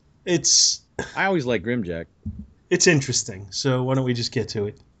 It's I always like Grimjack. interesting. So why don't we just get to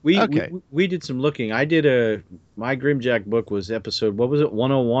it? We did some looking. I did my Grimjack book was episode, what was it,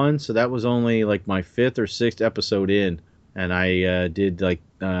 101? So that was only like my 5th or 6th episode in, and I did like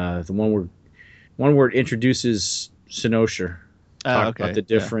the one where it introduces Sinosure. Talk about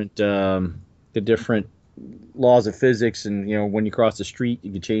the different laws of physics, and when you cross the street,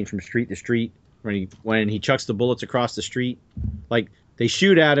 you can change from street to street. When he chucks the bullets across the street, like they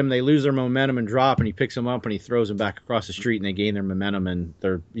shoot at him, they lose their momentum and drop, and he picks them up and he throws them back across the street, and they gain their momentum and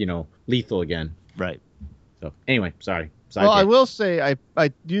they're lethal again. Right. So anyway, sorry. Well, I will say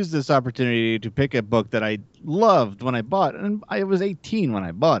I used this opportunity to pick a book that I loved when I bought it, and I was 18 when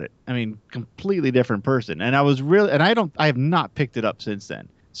I bought it. I mean, completely different person, and I have not picked it up since then.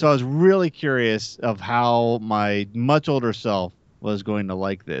 So I was really curious of how my much older self was going to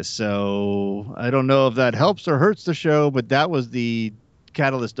like this. So I don't know if that helps or hurts the show, but that was the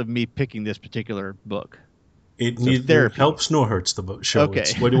catalyst of me picking this particular book. It So neither therapy. helps nor hurts the show. Okay.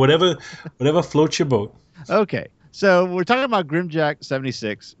 It's whatever floats your boat. Okay, so we're talking about Grimjack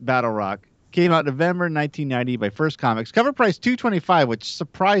 76 Battle Rock. Came out November 1990 by First Comics. Cover price $2.25, which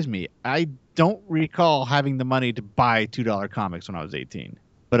surprised me. I don't recall having the money to buy $2 comics when I was 18.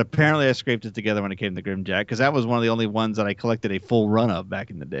 But apparently I scraped it together when it came to Grimjack, because that was one of the only ones that I collected a full run of back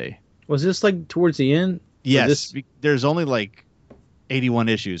in the day. Was this like towards the end? Yes, there's only like 81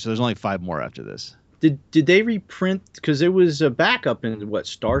 issues, so there's only 5 more after this. Did they reprint? Because it was a backup in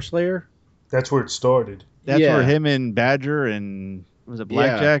Star Slayer? That's where it started. That's Yeah. where him and Badger and was it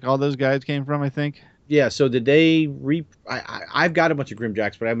Blackjack? All those guys came from, I think. Yeah, so did they I've got a bunch of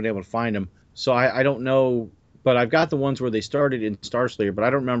Grimjacks, but I haven't been able to find them. So I don't know, but I've got the ones where they started in Star Slayer, but I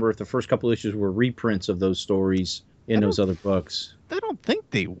don't remember if the first couple issues were reprints of those stories in those other books. I don't think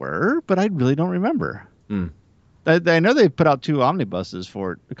they were, but I really don't remember. Hmm. I know they put out 2 omnibuses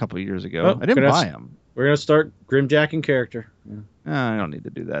for it a couple of years ago. Oh, I didn't could I buy s- them. We're going to start Grimjack in character. I don't need to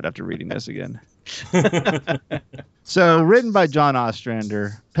do that after reading this again. So, written by John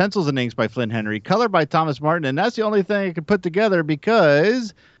Ostrander, pencils and inks by Flynn Henry, color by Thomas Martin, and that's the only thing I could put together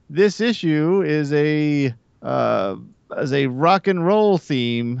because this issue is a rock and roll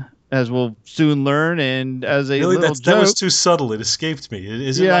theme, as we'll soon learn, and as a Really, little that joke. was too subtle. It escaped me.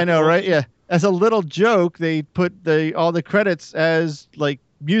 Is it Yeah, not I know, cool? right? Yeah, as a little joke, they put all the credits as like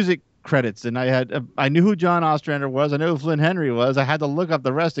music credits, and I knew who John Ostrander was. I knew who Flynn Henry was. I had to look up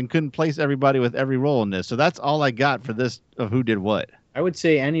the rest and couldn't place everybody with every role in this. So that's all I got for this of who did what. I would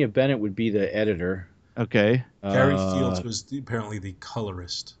say Anya Bennett would be the editor. Okay. Gary Fields was apparently the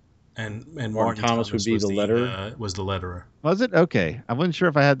colorist. and Martin Martin Thomas would be was the letterer? Was the letterer. Was it? Okay. I wasn't sure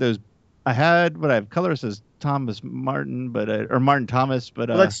if I had those. I had what I have color says Thomas Martin, but or Martin Thomas, but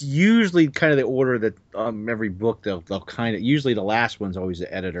Well, that's usually kind of the order that every book they'll kind of. Usually the last one's always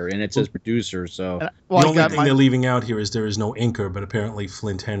the editor, and it says producer. So well, the I only got thing they're leaving out here is there is no inker, but apparently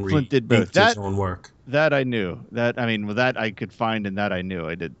Flint Henry Flint did both. inked his own work. That I knew. That I mean, that I could find, and that I knew.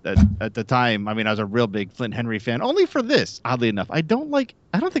 I did that at the time. I mean, I was a real big Flint Henry fan, only for this. Oddly enough, I don't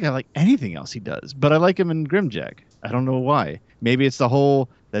think I like anything else he does, but I like him in Grimjack. I don't know why. Maybe it's the whole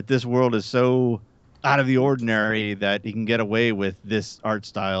that this world is so out of the ordinary that he can get away with this art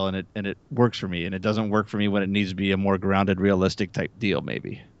style, and it works for me, and it doesn't work for me when it needs to be a more grounded, realistic type deal.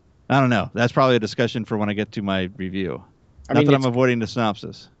 Maybe I don't know. That's probably a discussion for when I get to my review. Not that I'm avoiding the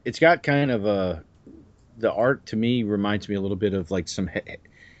synopsis. It's got kind of the art to me reminds me a little bit of like some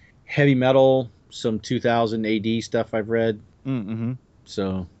heavy metal, some 2000 AD stuff I've read. Mm-hmm.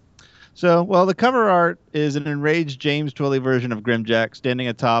 So, well, the cover art is an enraged James Twilly version of Grimjack standing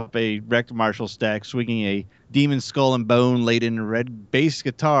atop a wrecked Marshall stack, swinging a demon skull and bone laden red bass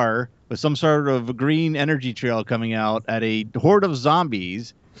guitar with some sort of green energy trail coming out at a horde of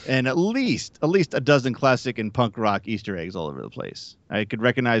zombies and at least a dozen classic and punk rock Easter eggs all over the place. I could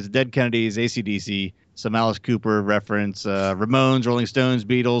recognize Dead Kennedys, AC/DC, some Alice Cooper reference, Ramones, Rolling Stones,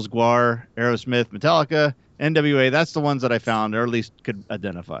 Beatles, Gwar, Aerosmith, Metallica, NWA. That's the ones that I found, or at least could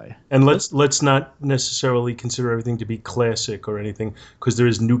identify. And let's not necessarily consider everything to be classic or anything, because there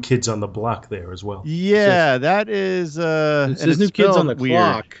is New Kids on the Block there as well. Yeah, that is. it says New Kids on the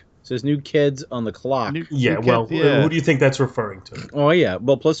Clock. It says New Kids on the Clock. Who do you think that's referring to? Oh yeah.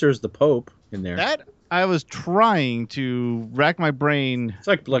 Well, plus there's the Pope in there. That I was trying to rack my brain. It's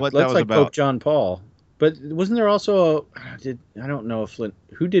like what that was like about. Pope John Paul. But wasn't there also I don't know if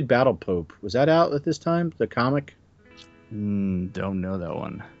who did Battle Pope? Was that out at this time? The comic? Don't know that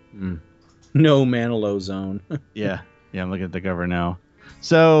one. No Manilow Zone. Yeah, I'm looking at the cover now.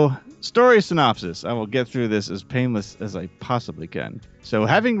 So, story synopsis. I will get through this as painless as I possibly can. So,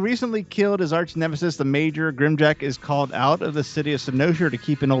 having recently killed his arch nemesis, the Major, Grimjack is called out of the city of Senosha to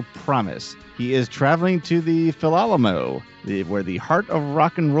keep an old promise. He is traveling to the Philolimo, where the heart of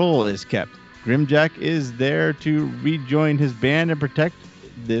rock and roll is kept. Grimjack is there to rejoin his band and protect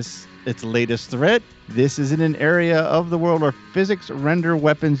its latest threat. This is in an area of the world where physics render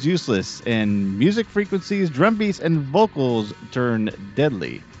weapons useless and music frequencies, drum beats, and vocals turn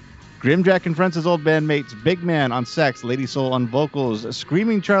deadly. Grimjack confronts his old bandmates Big Man on sax, Lady Soul on vocals,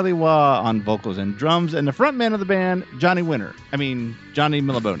 Screaming Charlie Wah on vocals and drums, and the frontman of the band, Johnny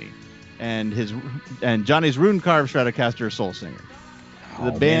Milaboni, and Johnny's rune-carved Stratocaster soul singer.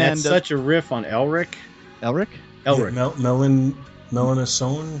 The band. Man, that's such a riff on Elric. Elric? Elric.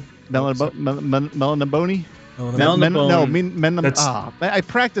 Melanasone? Melanaboni? I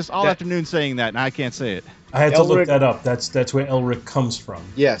practiced all afternoon saying that, and I can't say it. I had to look that up. That's where Elric comes from.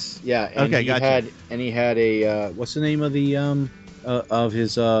 Yes, yeah. And okay, gotcha. He had a what's the name of the of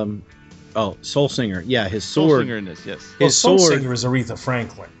his Soul Singer? Yeah, his sword. Soul Singer in this, yes. His Soul sword. Singer is Aretha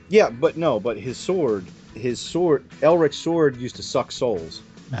Franklin. Yeah, but his sword, Elric's sword used to suck souls.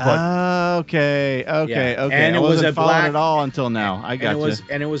 Okay. Yeah. And it I was wasn't a following black it all until now. I got you.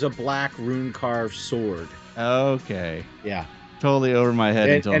 And it was a black rune carved sword. Okay. Yeah. Totally over my head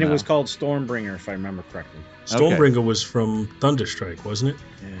until and now. it was called Stormbringer, if I remember correctly. Stormbringer was from Thunderstrike, wasn't it?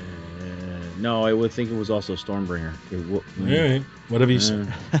 No, I would think it was also Stormbringer. All right, whatever you say.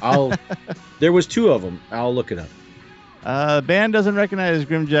 There was two of them. I'll look it up. The band doesn't recognize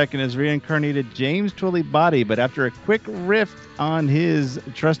Grimjack in his reincarnated James Twilly body, but after a quick rift on his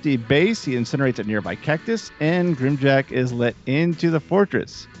trusty bass, he incinerates a nearby cactus, and Grimjack is let into the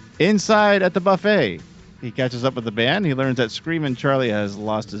fortress. Inside at the buffet, he catches up with the band. He learns that Screamin' Charlie has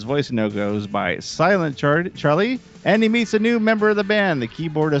lost his voice and now goes by Silent Charlie. And he meets a new member of the band, the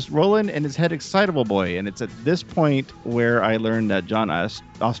keyboardist Roland, and his head Excitable Boy. And it's at this point where I learned that John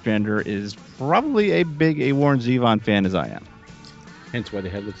Ostrander is probably a Warren Zevon fan as I am. Hence why the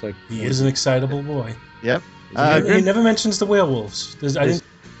head looks like... He is an excitable boy. Yep. He never mentions the werewolves. Because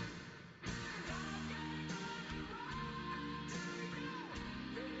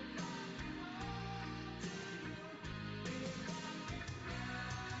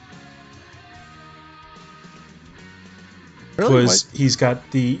he's got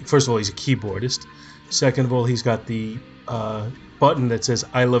first of all, he's a keyboardist. Second of all, he's got the button that says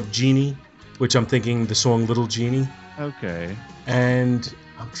 "I Love Jeannie," which I'm thinking the song "Little Jeannie." Okay. And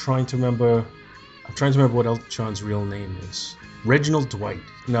I'm trying to remember what Elton John's real name is. Reginald Dwight.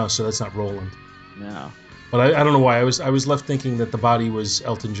 No, so that's not Roland. No. But I don't know why. I was left thinking that the body was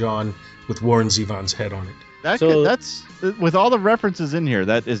Elton John with Warren Zevon's head on it. That's with all the references in here.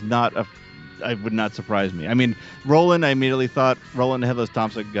 That is not I would not surprise me. I mean, Roland. I immediately thought Roland Headless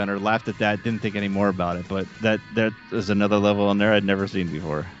Thompson Gunner. Laughed at that. Didn't think any more about it. But that is another level in there I'd never seen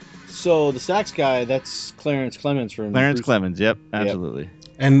before. So the sax guy, that's Clarence Clemens from Clarence Bruce. Clemens. Yep, absolutely.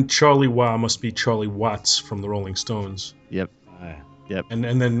 And Charlie Watt must be Charlie Watts from the Rolling Stones. Yep. Yep.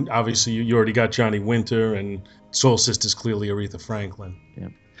 And then obviously you already got Johnny Winter, and Soul Sister's clearly Aretha Franklin.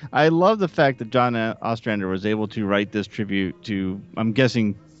 Yep. I love the fact that John Ostrander was able to write this tribute to, I'm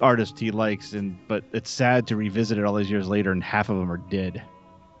guessing, artists he likes, but it's sad to revisit it all these years later, and half of them are dead.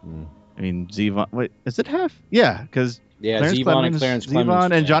 I mean, Zevon. Wait, is it half? Yeah, because Zevon and Clarence Clemens.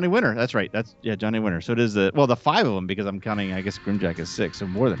 Zevon and Johnny Winter. That's right. Johnny Winter. So it is the 5 of them, because I'm counting, I guess, Grimjack is 6, so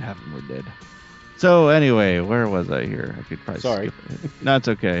more than half of them were dead. So anyway, where was I here? I could probably skip it. No, it's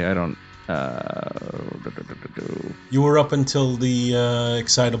okay. I don't. You were up until the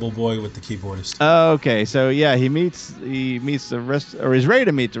excitable boy with the keyboardist. Okay, so yeah, he meets the rest, or he's ready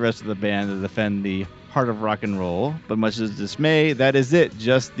to meet the rest of the band to defend the heart of rock and roll. But much to his dismay, that is it.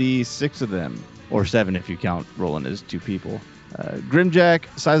 Just the 6 of them, or 7 if you count Roland as 2 people. Grimjack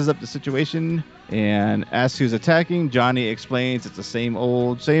sizes up the situation and asks who's attacking. Johnny explains it's the same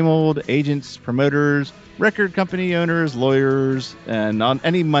old agents, promoters, record company owners, lawyers, and on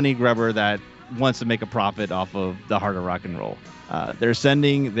any money grubber that wants to make a profit off of the heart of rock and roll. They're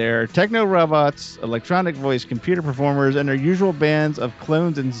sending their techno robots, electronic voice computer performers, and their usual bands of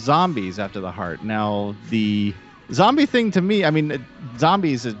clones and zombies after the heart. Now, the zombie thing to me, I mean,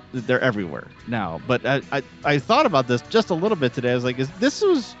 zombies, they're everywhere now. But I thought about this just a little bit today. I was like,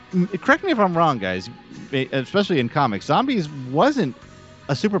 correct me if I'm wrong, guys, especially in comics, zombies wasn't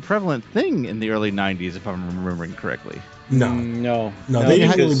a super prevalent thing in the early 90s, if I'm remembering correctly. No, they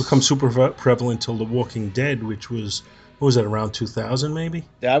didn't really become super prevalent till The Walking Dead, which was, what was that, around 2000 maybe?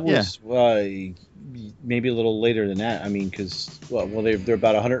 That was maybe a little later than that. I mean, because they're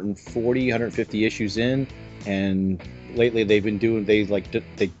about 150 issues in, and lately they've been doing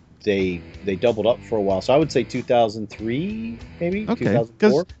they doubled up for a while. So I would say 2003 maybe. Okay,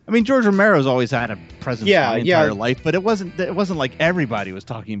 2004. I mean, George Romero's always had a presence my entire life, but it wasn't like everybody was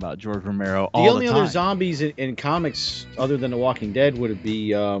talking about George Romero all the time. The only other zombies in comics other than The Walking Dead would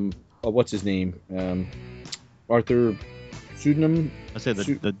be what's his name, Arthur Pseudonym. I say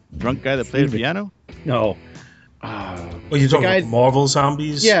the drunk guy that played the piano. No. Well, you're talking about Marvel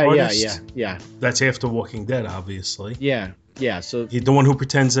zombies? Yeah. That's after Walking Dead, obviously. Yeah. So the one who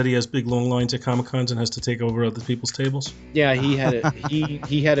pretends that he has big long lines at Comic Cons and has to take over other people's tables. Yeah, he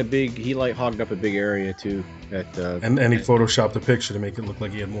had a big, he like hogged up a big area too. And he photoshopped a picture to make it look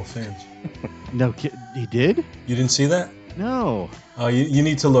like he had more fans. No, he did? You didn't see that? No. You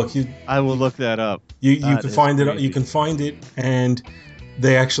need to look. I will look that up. You can find it. You can find it, and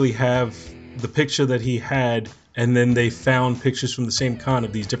they actually have the picture that he had, and then they found pictures from the same con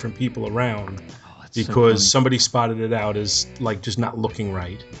of these different people around. Because somebody spotted it out as like just not looking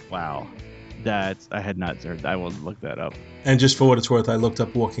right. Wow. I had not heard. I will look that up. And just for what it's worth, I looked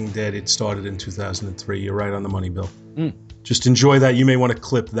up Walking Dead. It started in 2003. You're right on the money, Bill. Just enjoy that. You may want to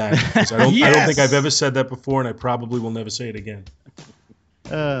clip that. I don't think I've ever said that before, and I probably will never say it again.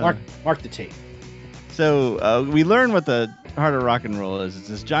 Mark the tape. So we learn what the heart of rock and roll is. It's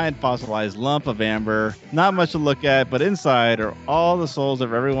this giant fossilized lump of amber. Not much to look at, but inside are all the souls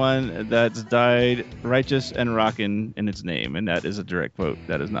of everyone that's died righteous and rockin' in its name. And that is a direct quote.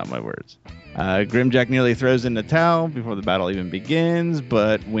 That is not my words. Grimjack nearly throws in the towel before the battle even begins,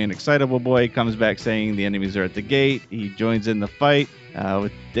 but when Excitable Boy comes back saying the enemies are at the gate, he joins in the fight.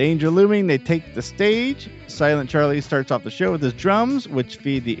 With danger looming, they take the stage. Silent Charlie starts off the show with his drums, which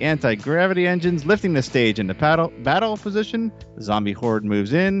feed the anti-gravity engines, lifting the stage into battle position. The zombie horde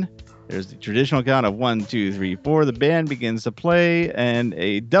moves in. There's the traditional count of 1, 2, 3, 4. The band begins to play, and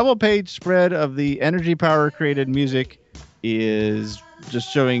a double-page spread of the energy power-created music is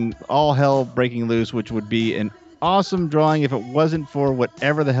just showing all hell breaking loose, which would be an awesome drawing if it wasn't for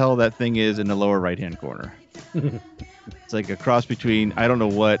whatever the hell that thing is in the lower right-hand corner. It's like a cross between I don't know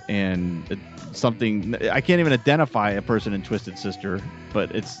what and something. I can't even identify a person in Twisted Sister, but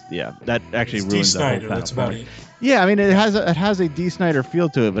that actually ruins the whole panel. That's about it. Yeah, I mean it has a D. Snyder feel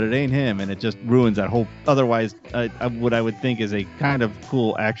to it, but it ain't him, and it just ruins that whole. Otherwise, what I would think is a kind of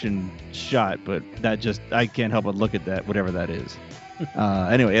cool action shot, but I can't help but look at that, whatever that is.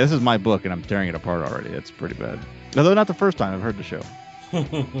 Anyway, this is my book, and I'm tearing it apart already. It's pretty bad. Although not the first time I've heard the show.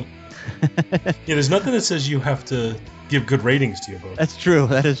 There's nothing that says you have to give good ratings to your book. That's true.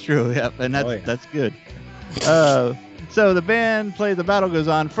 That is true. Yeah, and that's good. So the band plays. The battle goes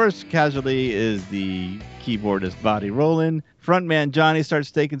on. First casualty is the keyboardist Body rolling. Frontman Johnny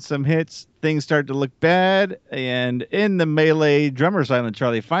starts taking some hits. Things start to look bad. And in the melee, drummer Silent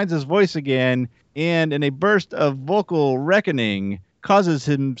Charlie finds his voice again. And in a burst of vocal reckoning, causes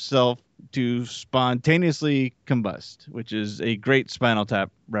himself to spontaneously combust, which is a great Spinal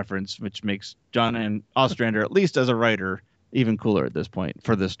Tap reference, which makes John and Ostrander, at least as a writer, even cooler at this point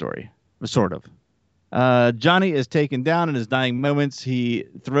for this story, sort of. Johnny is taken down in his dying moments. He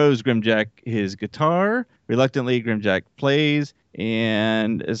throws Grimjack his guitar. Reluctantly, Grimjack plays,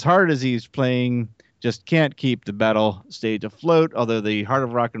 and as hard as he's playing, just can't keep the battle stage afloat, although the heart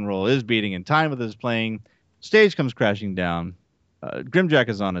of rock and roll is beating in time with his playing. Stage comes crashing down. Grimjack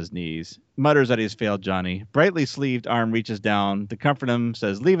is on his knees, mutters that he's failed Johnny. Brightly sleeved arm reaches down to comfort him,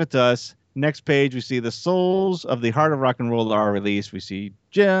 says, "Leave it to us." Next page, we see the souls of the Heart of Rock and Roll are released. We see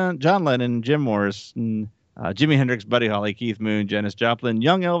John Lennon, Jim Morrison, Jimi Hendrix, Buddy Holly, Keith Moon, Janis Joplin,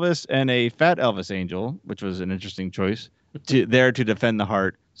 young Elvis, and a fat Elvis Angel, which was an interesting choice, there to defend the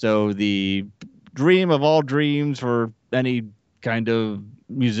heart. So the dream of all dreams for any kind of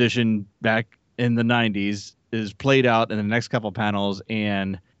musician back in the 90s is played out in the next couple panels,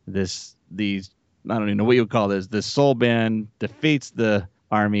 and these I don't even know what you would call this soul band defeats the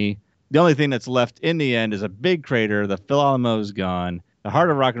army. The only thing that's left in the end is a big crater. The Phil Alamo's gone. The heart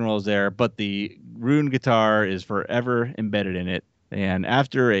of rock and roll is there, but the rune guitar is forever embedded in it. And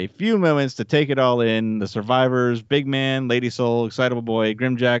after a few moments to take it all in, the survivors, Big Man, Lady Soul, Excitable Boy,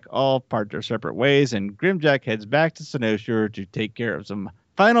 Grimjack, all part their separate ways, and Grimjack heads back to Cynosure to take care of some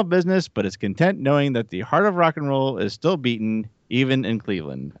final business, but is content knowing that the heart of rock and roll is still beaten, even in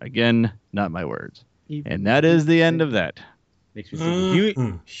Cleveland. Again, not my words. And that is the end of that. Makes me think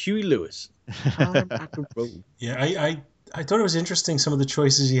of Huey Lewis. Yeah, I thought it was interesting. Some of the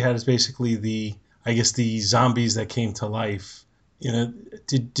choices he had is basically the zombies that came to life. You know,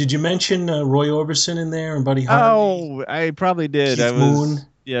 did you mention Roy Orbison in there and Buddy Holly? Oh, I probably did. Keith Moon.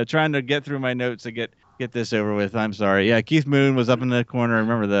 Trying to get through my notes to get this over with. I'm sorry. Yeah, Keith Moon was up in the corner. I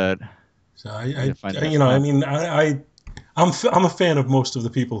remember that. So I'm a fan of most of the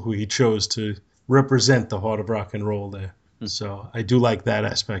people who he chose to represent the heart of rock and roll there. So I do like that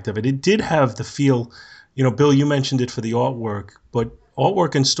aspect of it. It did have the feel, Bill, you mentioned it for the artwork, but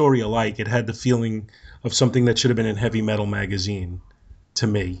artwork and story alike, it had the feeling of something that should have been in Heavy Metal magazine to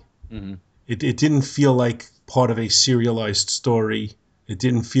me. Mm-hmm. It didn't feel like part of a serialized story. It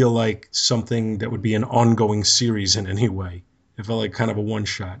didn't feel like something that would be an ongoing series in any way. It felt like kind of a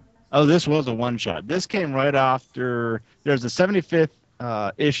one-shot. Oh, this was a one-shot. This came right after, there's a 75th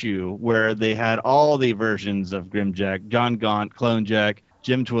issue where they had all the versions of Grimjack, John Gaunt, Clone Jack,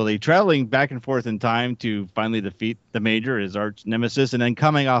 Jim Twilly, traveling back and forth in time to finally defeat the Major, his arch nemesis. And then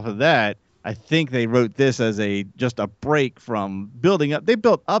coming off of that, I think they wrote this as just a break from building up. They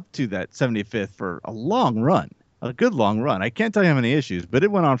built up to that 75th for a long run, a good long run. I can't tell you how many issues, but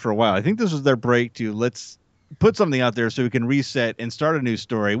it went on for a while. I think this was their break to let's put something out there so we can reset and start a new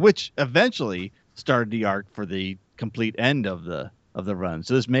story, which eventually started the arc for the complete end of the run.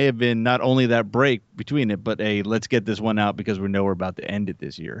 So this may have been not only that break between it, but let's get this one out because we know we're about to end it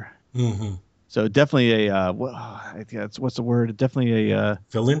this year. Mm-hmm. So definitely what's the word? Definitely a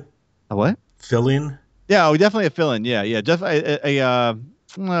fill-in. A what? Fill-in. Yeah, definitely a fill-in. Yeah. Definitely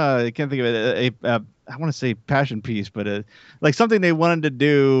I can't think of it. I want to say passion piece, but like something they wanted to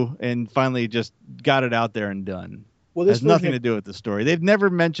do and finally just got it out there and done. Well, this has nothing to do with the story. They've never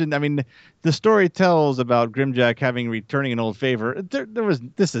mentioned. I mean, the story tells about Grimjack returning an old favor.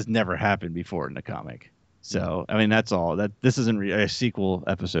 This has never happened before in the comic. So, I mean, that's all. This isn't a sequel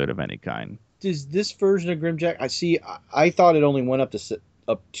episode of any kind. Does this version of Grimjack? I thought it only went up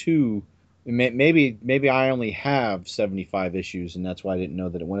to maybe I only have 75 issues, and that's why I didn't know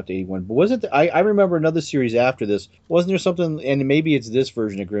that it went up to 81. But wasn't I remember another series after this? Wasn't there something? And maybe it's this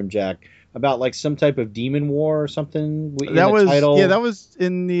version of Grimjack about like some type of demon war or something. That was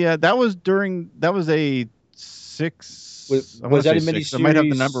in the that was a 6. Was that a miniseries? I might have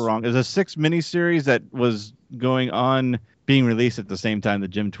the number wrong. It was a 6 miniseries that was going on, being released at the same time that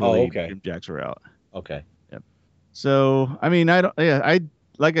Jim Twilly Grimjacks were out. Okay. Yep. So I mean, I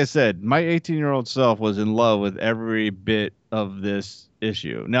like I said, my 18-year-old self was in love with every bit of this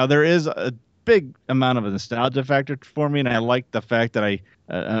issue. Now there is a big amount of a nostalgia factor for me, and I like the fact that I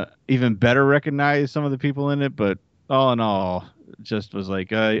even better recognize some of the people in it. But all in all, it just was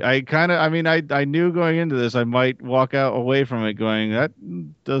like I knew going into this I might walk away from it going, that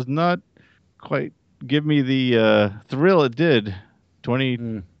does not quite give me the thrill it did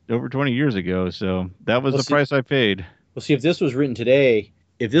over 20 years ago. So that was the price I paid. Well, see, if this was written today,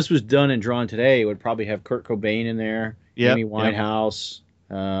 if this was done and drawn today, it would probably have Kurt Cobain in there, Amy Winehouse.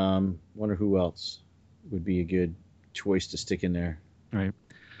 Wonder who else. would be a good choice to stick in there. Right.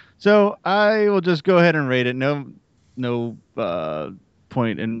 So I will just go ahead and rate it. No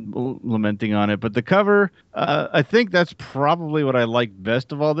point in lamenting on it. But the cover, I think that's probably what I like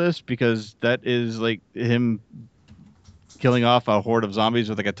best of all this, because that is like him killing off a horde of zombies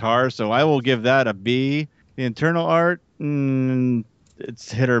with a guitar. So I will give that a B. The internal art,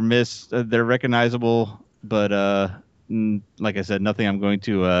 it's hit or miss. They're recognizable, but like I said, nothing I'm going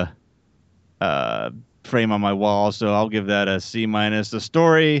to frame on my wall. So I'll give that a C-. The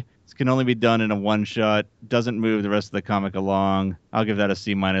story can only be done in a one shot, doesn't move the rest of the comic along. I'll give that a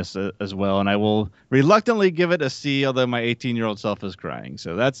C- as well, and I will reluctantly give it a C, although my 18-year-old self is crying.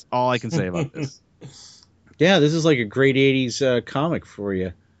 So that's all I can say about this. Yeah, this is like a great 80s comic for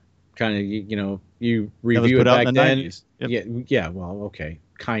you. Kind of, you review it back then. 90s. Yep. Yeah, well, okay,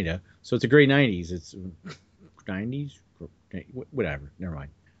 kind of. So it's a great 90s. It's 90s, whatever. Never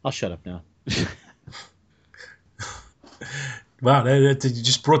mind. I'll shut up now. Wow, that you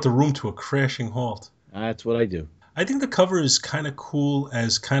just brought the room to a crashing halt. That's what I do. I think the cover is kind of cool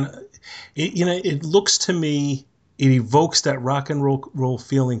as it looks to me, it evokes that rock and roll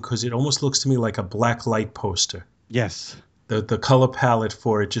feeling because it almost looks to me like a black light poster. Yes. The color palette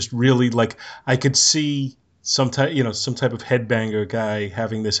for it just really, like, I could see some type of headbanger guy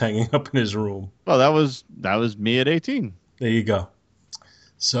having this hanging up in his room. Well, that was me at 18. There you go.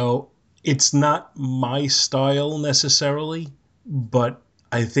 So it's not my style necessarily, but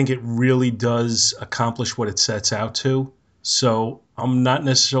I think it really does accomplish what it sets out to. So I'm not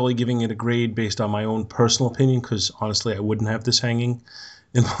necessarily giving it a grade based on my own personal opinion, because honestly, I wouldn't have this hanging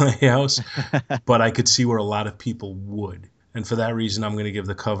in my house, but I could see where a lot of people would. And for that reason, I'm going to give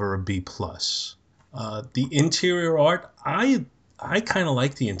the cover a B+. The interior art, I kind of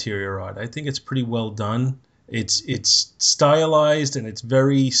like the interior art. I think it's pretty well done. It's stylized and it's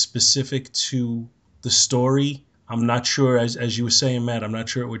very specific to the story. I'm not sure, as you were saying, Matt, I'm not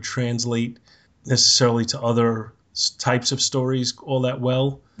sure it would translate necessarily to other types of stories all that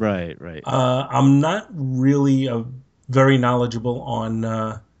well. Right. I'm not really very knowledgeable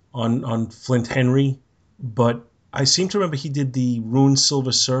on Flint Henry, but I seem to remember he did the Rune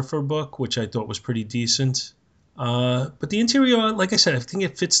Silver Surfer book, which I thought was pretty decent. But the interior, like I said, I think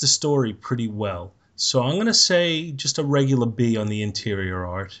it fits the story pretty well. So I'm going to say just a regular B on the interior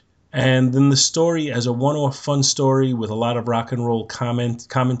art. And then the story, as a one-off fun story with a lot of rock and roll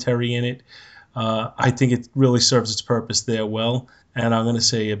commentary in it, I think it really serves its purpose there well. And I'm going to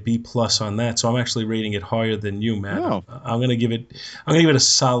say a B+ on that. So I'm actually rating it higher than you, Matt. Oh. I'm going to give it a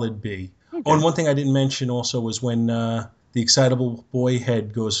solid B. Okay. Oh, and one thing I didn't mention also was when the excitable boy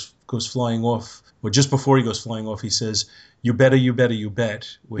head goes flying off, or just before he goes flying off, he says, "You better, you better, you bet,"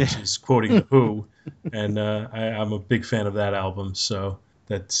 which is quoting The Who. And I'm a big fan of that album, so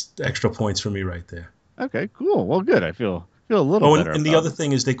that's extra points for me right there. Okay, cool. Well, good. I feel a little better. And the other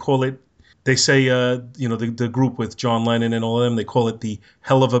thing is they say, the group with John Lennon and all of them, they call it the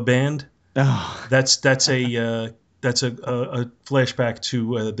Hell of a Band. Oh. That's a flashback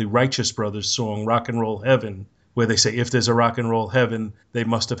to the Righteous Brothers song "Rock and Roll Heaven," where they say, if there's a rock and roll heaven, they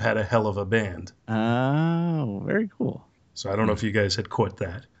must have had a hell of a band. Oh, very cool. So I don't know if you guys had caught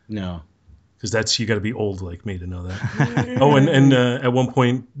that. No. Because you got to be old like me to know that. Oh, and at one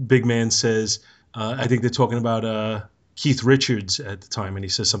point, Big Man says, I think they're talking about Keith Richards at the time, and he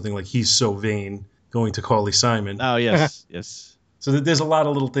says something like, "He's so vain," going to Carly Simon. Oh, yes, yes. So there's a lot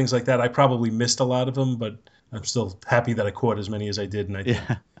of little things like that. I probably missed a lot of them, but I'm still happy that I caught as many as I did, and I think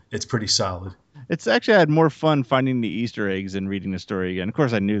it's pretty solid. It's actually, I had more fun finding the Easter eggs and reading the story again. Of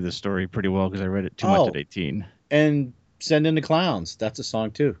course, I knew the story pretty well because I read it too much at 18. And Send in the Clowns. That's a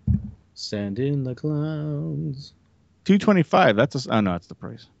song, too. Send in the clowns. $2.25. Oh, no, it's the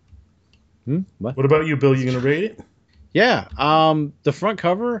price. What about you, Bill? You going to rate it? Yeah. The front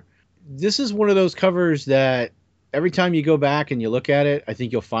cover, this is one of those covers that every time you go back and you look at it, I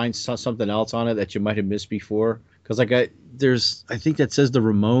think you'll find something else on it that you might have missed before. Because I think that says the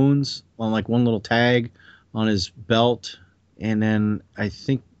Ramones on like one little tag on his belt. And then I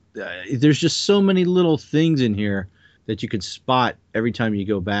think there's just so many little things in here that you can spot every time you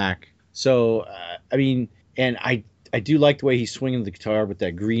go back. So, and I do like the way he's swinging the guitar with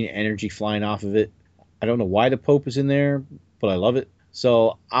that green energy flying off of it. I don't know why the Pope is in there, but I love it.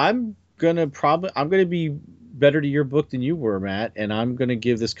 So I'm gonna be better to your book than you were, Matt, and I'm gonna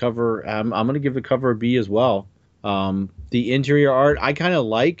give this cover. I'm gonna give the cover a B as well. The interior art, I kind of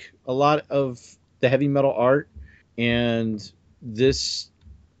like a lot of the heavy metal art, and this,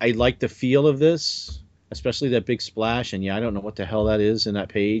 I like the feel of this, especially that big splash. And yeah, I don't know what the hell that is in that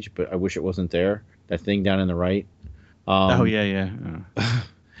page, but I wish it wasn't there. That thing down in the right. Oh yeah.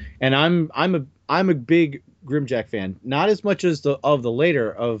 And I'm I'm a big Grimjack fan. Not as much as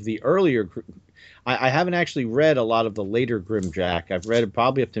the earlier. I haven't actually read a lot of the later Grimjack. I've read it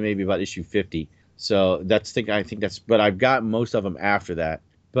probably up to maybe about issue 50. So I think that's. But I've got most of them after that.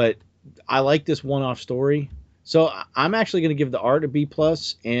 But I like this one-off story. So I'm actually going to give the art a B+,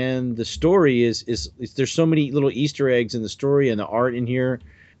 and the story is there's so many little Easter eggs in the story and the art in here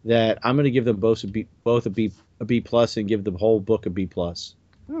that I'm going to give them both a B+, and give the whole book a B+. Oh,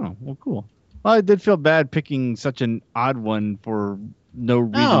 well, cool. Well, I did feel bad picking such an odd one for no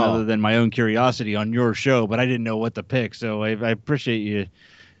reason other than my own curiosity on your show, but I didn't know what to pick, so I appreciate you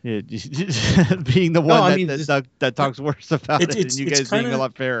being the one that talks worse about it, and you guys being a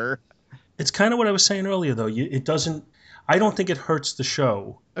lot fairer. It's kind of what I was saying earlier, though. I don't think it hurts the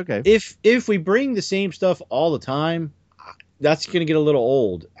show. Okay. If we bring the same stuff all the time, that's going to get a little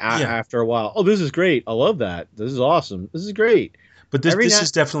old after a while. Oh, this is great. I love that. This is awesome. This is great. But this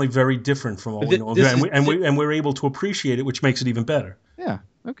is definitely very different from what we know, and we're able to appreciate it, which makes it even better. Yeah.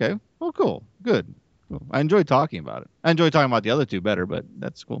 Okay. Well, cool. Good. Cool. I enjoy talking about it. I enjoy talking about the other two better, but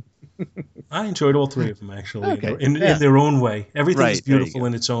that's cool. I enjoyed all three of them, actually, Okay. in their own way. Everything is beautiful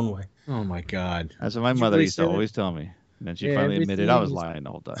in its own way. Oh, my God. That's what my mother used to always tell me. And then she finally admitted I was lying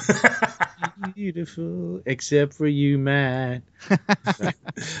the whole time. Beautiful, except for you, Matt.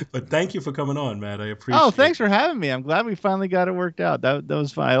 But thank you for coming on, Matt. I appreciate it. Oh, thanks for having me. I'm glad we finally got it worked out. That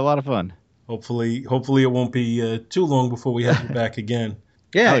was fun. I had a lot of fun. Hopefully it won't be too long before we have you back again.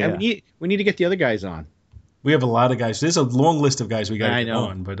 Yeah, and we need to get the other guys on. We have a lot of guys. There's a long list of guys we got to get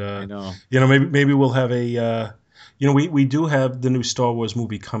on. But I know. Maybe we'll have a. We do have the new Star Wars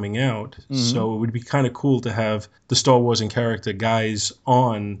movie coming out, so it would be kind of cool to have the Star Wars and character guys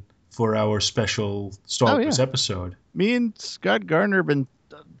on for our special Star Wars episode. Me and Scott Gardner have been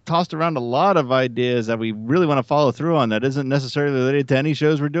tossed around a lot of ideas that we really want to follow through on that isn't necessarily related to any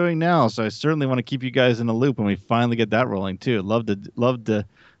shows we're doing now. So I certainly want to keep you guys in the loop when we finally get that rolling too. Love to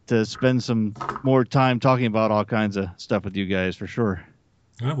spend some more time talking about all kinds of stuff with you guys for sure.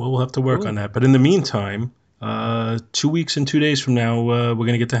 Well, we'll have to work on that. But in the meantime, 2 weeks and 2 days from now, we're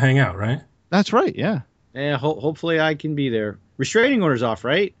going to get to hang out, right? That's right. Yeah. Yeah. Hopefully I can be there. Restraining order's off,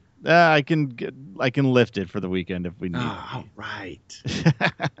 right? I can lift it for the weekend if we need. Oh, right.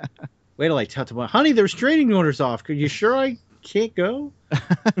 Wait till I tell tomorrow, honey, the restraining order's off. Are you sure I can't go?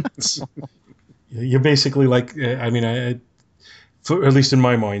 You're basically like, for at least in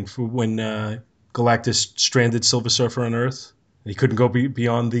my mind, for when Galactus stranded Silver Surfer on Earth, he couldn't go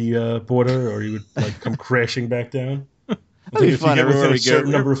beyond the border, or he would come crashing back down. I think if you get within a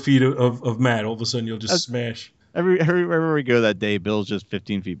certain number of feet of Matt, all of a sudden you'll just smash. Everywhere we go that day, Bill's just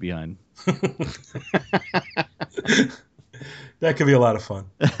 15 feet behind. That could be a lot of fun.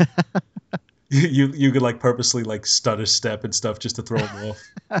 You could purposely stutter step and stuff just to throw him off.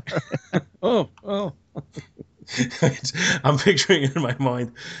 Oh. I'm picturing it in my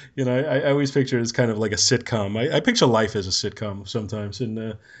mind. I always picture it as kind of like a sitcom. I picture life as a sitcom sometimes, and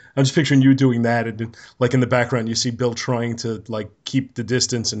I'm just picturing you doing that, and in the background you see Bill trying to keep the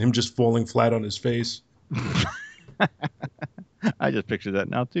distance, and him just falling flat on his face. I just picture that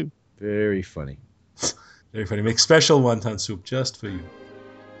now too. Very funny. Very funny. Make special wonton soup just for you.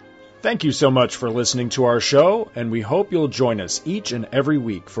 Thank you so much for listening to our show, and we hope you'll join us each and every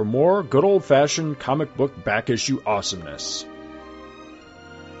week for more good old-fashioned comic book back issue awesomeness.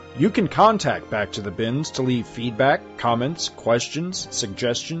 You can contact Back to the Bins to leave feedback, comments, questions,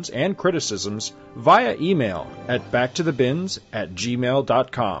 suggestions, and criticisms via email at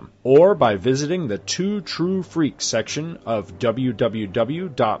backtothebins@gmail.com or by visiting the Two True Freaks section of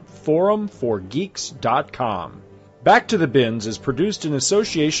www.forumforgeeks.com. Back to the Bins is produced in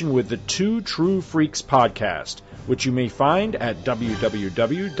association with the Two True Freaks podcast, which you may find at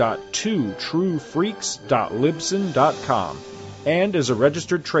www.twotruefreaks.libsyn.com. and is a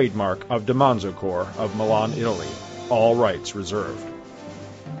registered trademark of DiManzo Corps of Milan, Italy. All rights reserved.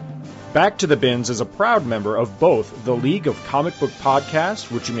 Back to the Bins is a proud member of both the League of Comic Book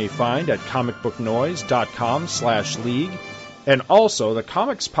Podcasts, which you may find at comicbooknoise.com/league, and also the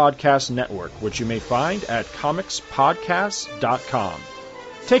Comics Podcast Network, which you may find at comicspodcasts.com.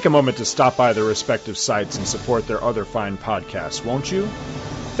 Take a moment to stop by their respective sites and support their other fine podcasts, won't you?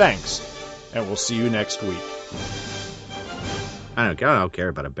 Thanks, and we'll see you next week. I don't care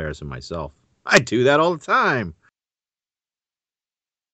about embarrassing myself. I do that all the time.